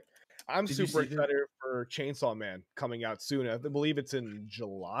Kaisen, right? I'm Did you super see the? excited for Chainsaw Man coming out soon. I believe it's in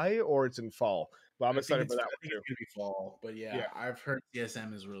July or it's in fall, but I'm excited for that I think one it's gonna be fall, but too. yeah, I've heard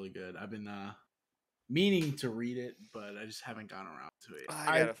CSM is really good. I've been meaning to read it, but I just haven't gotten around to it.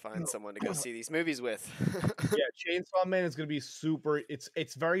 I I gotta find someone to go see these movies with. yeah, Chainsaw Man is gonna be super.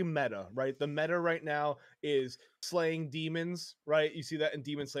 It's very meta, right? The meta right now is slaying demons, right? You see that in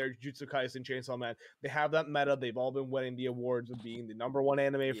Demon Slayer, Jujutsu Kaisen, Chainsaw Man. They have that meta. They've all been winning the awards of being the number one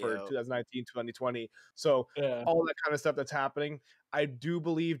anime for Yo. 2019, 2020. So Yeah. all that kind of stuff that's happening. I do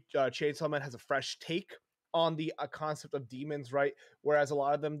believe Chainsaw Man has a fresh take on the concept of demons, right? Whereas a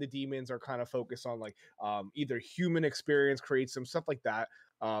lot of them, the demons are kind of focused on like either human experience, creates some stuff like that.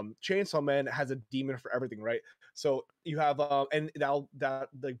 Chainsaw Man has a demon for everything, right? So you have and that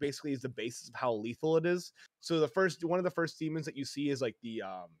like basically is the basis of how lethal it is. So the first one of the first demons that you see is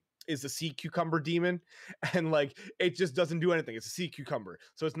the sea cucumber demon, and like it just doesn't do anything. It's a sea cucumber,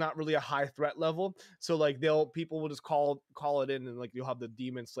 so it's not really a high threat level. So like people will just call it in, and like you'll have the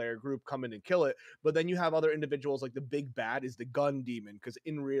demon slayer group come in and kill it. But then you have other individuals like the big bad is the gun demon, because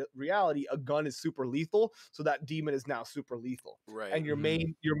in reality a gun is super lethal, so that demon is now super lethal. Right. And your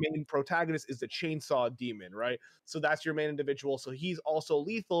main protagonist is the chainsaw demon, right? So that's your main individual. So he's also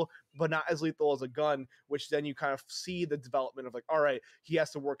lethal, but not as lethal as a gun, which then you kind of see the development of like, all right, he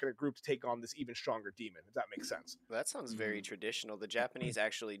has to work in a group to take on this even stronger demon, if that makes sense. That sounds very traditional. The Japanese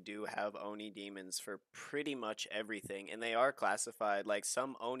actually do have Oni demons for pretty much everything, and they are classified like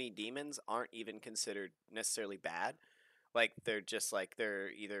some Oni demons aren't even considered necessarily bad. Like they're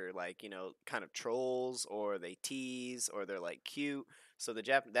either like, kind of trolls, or they tease, or they're like cute. So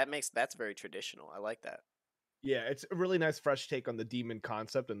that's very traditional. I like that. Yeah, it's a really nice fresh take on the demon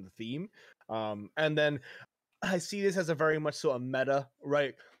concept and the theme. And then I see this as a very much so a meta,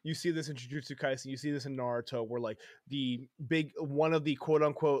 right? You see this in Jujutsu Kaisen, you see this in Naruto, where like the big one of the quote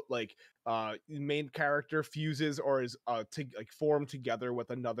unquote like main character fuses or is like formed together with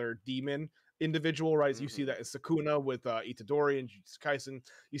another demon individual, right? So you see Mhm. that in Sukuna with Itadori and Jujutsu Kaisen.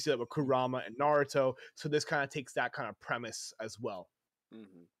 You see that with Kurama and Naruto. So this kind of takes that kind of premise as well.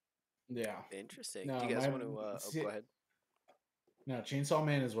 Mhm. Yeah. Interesting. Do No, you guys my want to go ahead? no, Chainsaw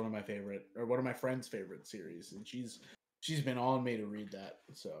Man is one of my favorite, or one of my friend's favorite series, and she's been on me to read that,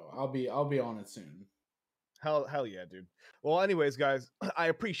 so I'll be on it soon. Hell yeah, dude. Well, anyways, guys, I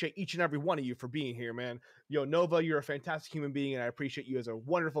appreciate each and every one of you for being here, man. Yo, Nova, you're a fantastic human being, and I appreciate you as a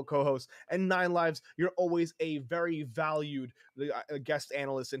wonderful co-host. And Nine Lives, you're always a very valued guest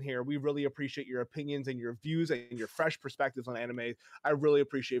analyst in here. We really appreciate your opinions and your views and your fresh perspectives on anime. I really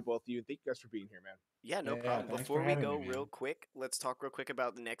appreciate both of you. Thank you guys for being here, man. Yeah, no Yeah, problem. thanks for Before we having go me, real man. quick, let's talk real quick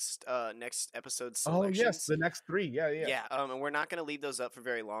about the next episode Oh yes, selections. the next three. Yeah, yeah. Yeah, and we're not going to leave those up for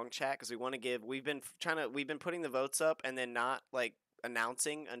very long, chat, because we want to give. We've been putting the votes up and then not like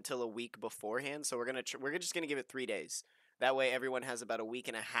announcing until a week beforehand. So we're just gonna give it 3 days. That way, everyone has about a week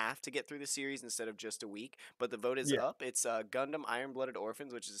and a half to get through the series instead of just a week. But the vote is Yeah. up. It's Gundam Iron Blooded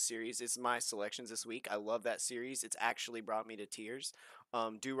Orphans, which is a series. It's my selections this week. I love that series. It's actually brought me to tears.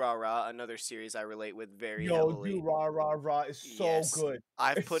 Do Ra Ra, another series I relate with very Yo, heavily. do rah rah rah is so Yes. good.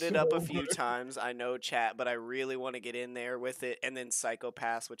 I've It's put it so up a good. few times. I know, chat, but I really want to get in there with it. And then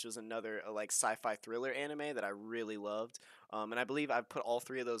Psychopaths, which was another like sci-fi thriller anime that I really loved. And I believe I've put all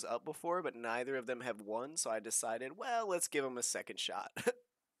three of those up before, but neither of them have won. So I decided, well, let's give them a second shot.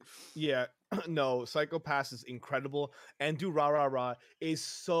 Yeah, no, Psycho Pass is incredible, and Do Rah Rah Rah is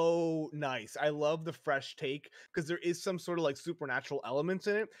so nice. I love the fresh take because there is some sort of like supernatural elements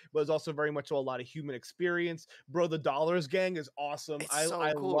in it, but it's also very much a lot of human experience. Bro, the Dollars Gang is awesome. It's I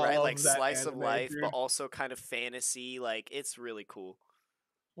so cool, right? Like love that slice of anime, life, but dude. also kind of fantasy. Like, it's really cool.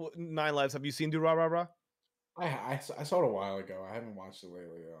 Well, Nine Lives, have you seen Do Rah Rah Rah? I saw it a while ago. I haven't watched it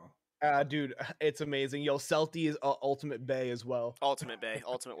lately though. Dude, it's amazing. Yo, Celti is Ultimate Bay as well. Ultimate Bay,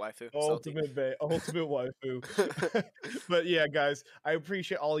 Ultimate Waifu, Salty. Ultimate Bay, Ultimate Waifu. But yeah, guys, I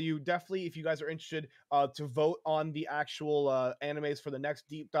appreciate all you. Definitely, if you guys are interested to vote on the actual animes for the next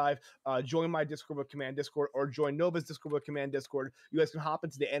deep dive, join my Discord with Command Discord or join Nova's Discord with Command Discord. You guys can hop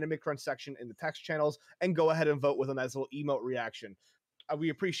into the Anime Crunch section in the text channels and go ahead and vote with a nice little emote reaction. we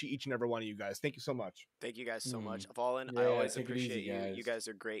appreciate each and every one of you guys. Thank you so much. Thank you guys so much. Mm. Fallen, I Yeah, always take it easy, appreciate you. You guys. guys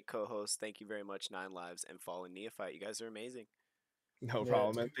are great co-hosts. Thank you very much, Nine Lives and Fallen Neophyte. You guys are amazing. No Yeah,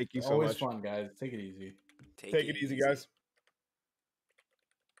 problem, man. Thank you so always much. fun, guys. Take it easy. Take it easy, guys.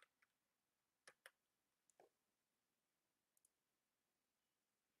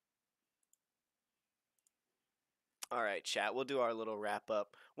 All right, chat. We'll do our little wrap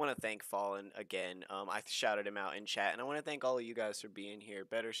up. Want to thank Fallen again. I shouted him out in chat, and I want to thank all of you guys for being here.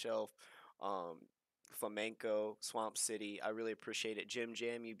 Better Shelf, um, Flamenco, Swamp City. I really appreciate it. Jim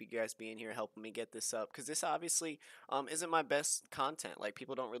Jam, you guys being here helping me get this up because this obviously isn't my best content. Like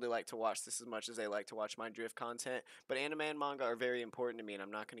people don't really like to watch this as much as they like to watch my drift content. But anime and manga are very important to me, and I'm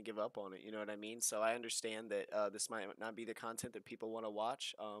not going to give up on it. You know what I mean? So I understand that this might not be the content that people want to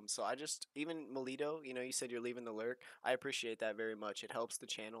watch. So I just even Melito, you said you're leaving the lurk. I appreciate that very much. It helps the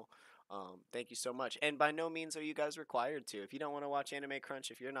channel. Thank you so much. And by no means are you guys required to. If you don't want to watch Anime Crunch,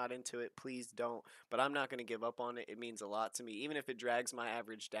 if you're not into it, please don't. But I'm not going to give up on it. It means a lot to me. Even if it drags my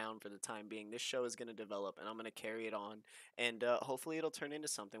average down for the time being, this show is going to develop and I'm going to carry it on. And hopefully it'll turn into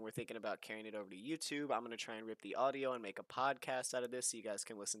something. We're thinking about carrying it over to YouTube. I'm going to try and rip the audio and make a podcast out of this so you guys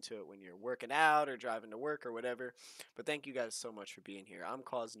can listen to it when you're working out or driving to work or whatever. But thank you guys so much for being here. I'm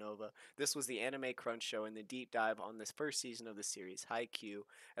Cause Nova. This was the Anime Crunch Show and the deep dive on this first season of the series, Haikyuu.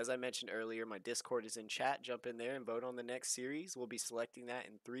 As I mentioned earlier, my Discord is in chat. Jump in there and vote on the next series. We'll be selecting that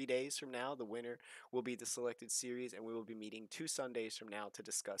in 3 days from now. The winner will be the selected series, and we will be meeting 2 Sundays from now to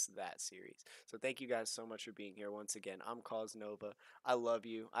discuss that series. So thank you guys so much for being here once again. I'm Cause Nova. I love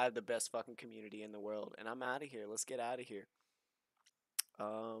you. I have the best fucking community in the world, and I'm out of here. Let's get out of here.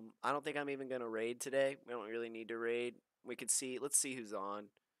 I don't think I'm even gonna raid today. We don't really need to raid. We could see. Let's see who's on,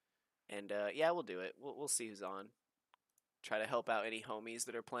 and yeah, we'll do it. We'll see who's on. Try to help out any homies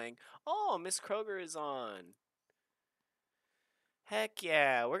that are playing. Oh, Miss Kroger is on. Heck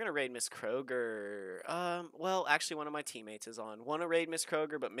yeah, we're gonna raid Miss Kroger. Well, actually, one of my teammates is on. Want to raid Miss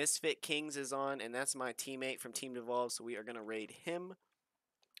Kroger, but Misfit Kings is on, and that's my teammate from Team Devolve, so we are gonna raid him.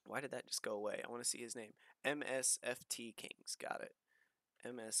 Why did that just go away? I want to see his name. MSFT Kings. Got it.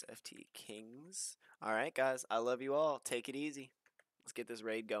 MSFT Kings. All right, guys. I love you all. Take it easy. Let's get this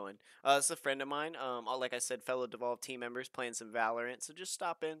raid going. This is a friend of mine. Like I said, fellow Devolve team members playing some Valorant. So just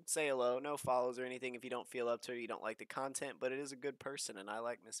stop in, say hello. No follows or anything if you don't feel up to it, you don't like the content. But it is a good person, and I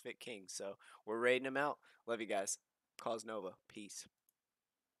like Misfit King. So we're raiding him out. Love you guys. Cause Nova. Peace.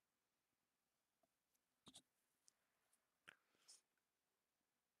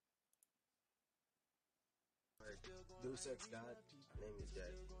 Deus Ex God. My name is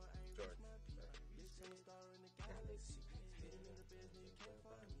Jordan.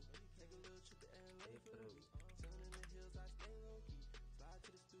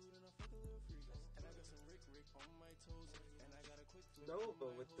 No,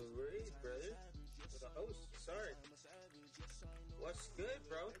 but with the raid, brother. With the host, sorry. What's good,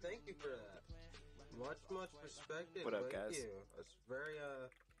 bro? Thank you for that. Much respected. What up, Thank guys? you. That's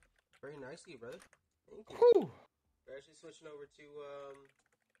very nicely, brother. Thank you. Whew. We're actually switching over to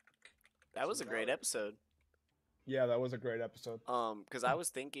That was a great Valorant. episode. Yeah, that was a great episode. Because I was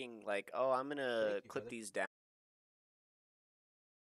thinking like, oh, I'm gonna Thank you, clip brother. these down.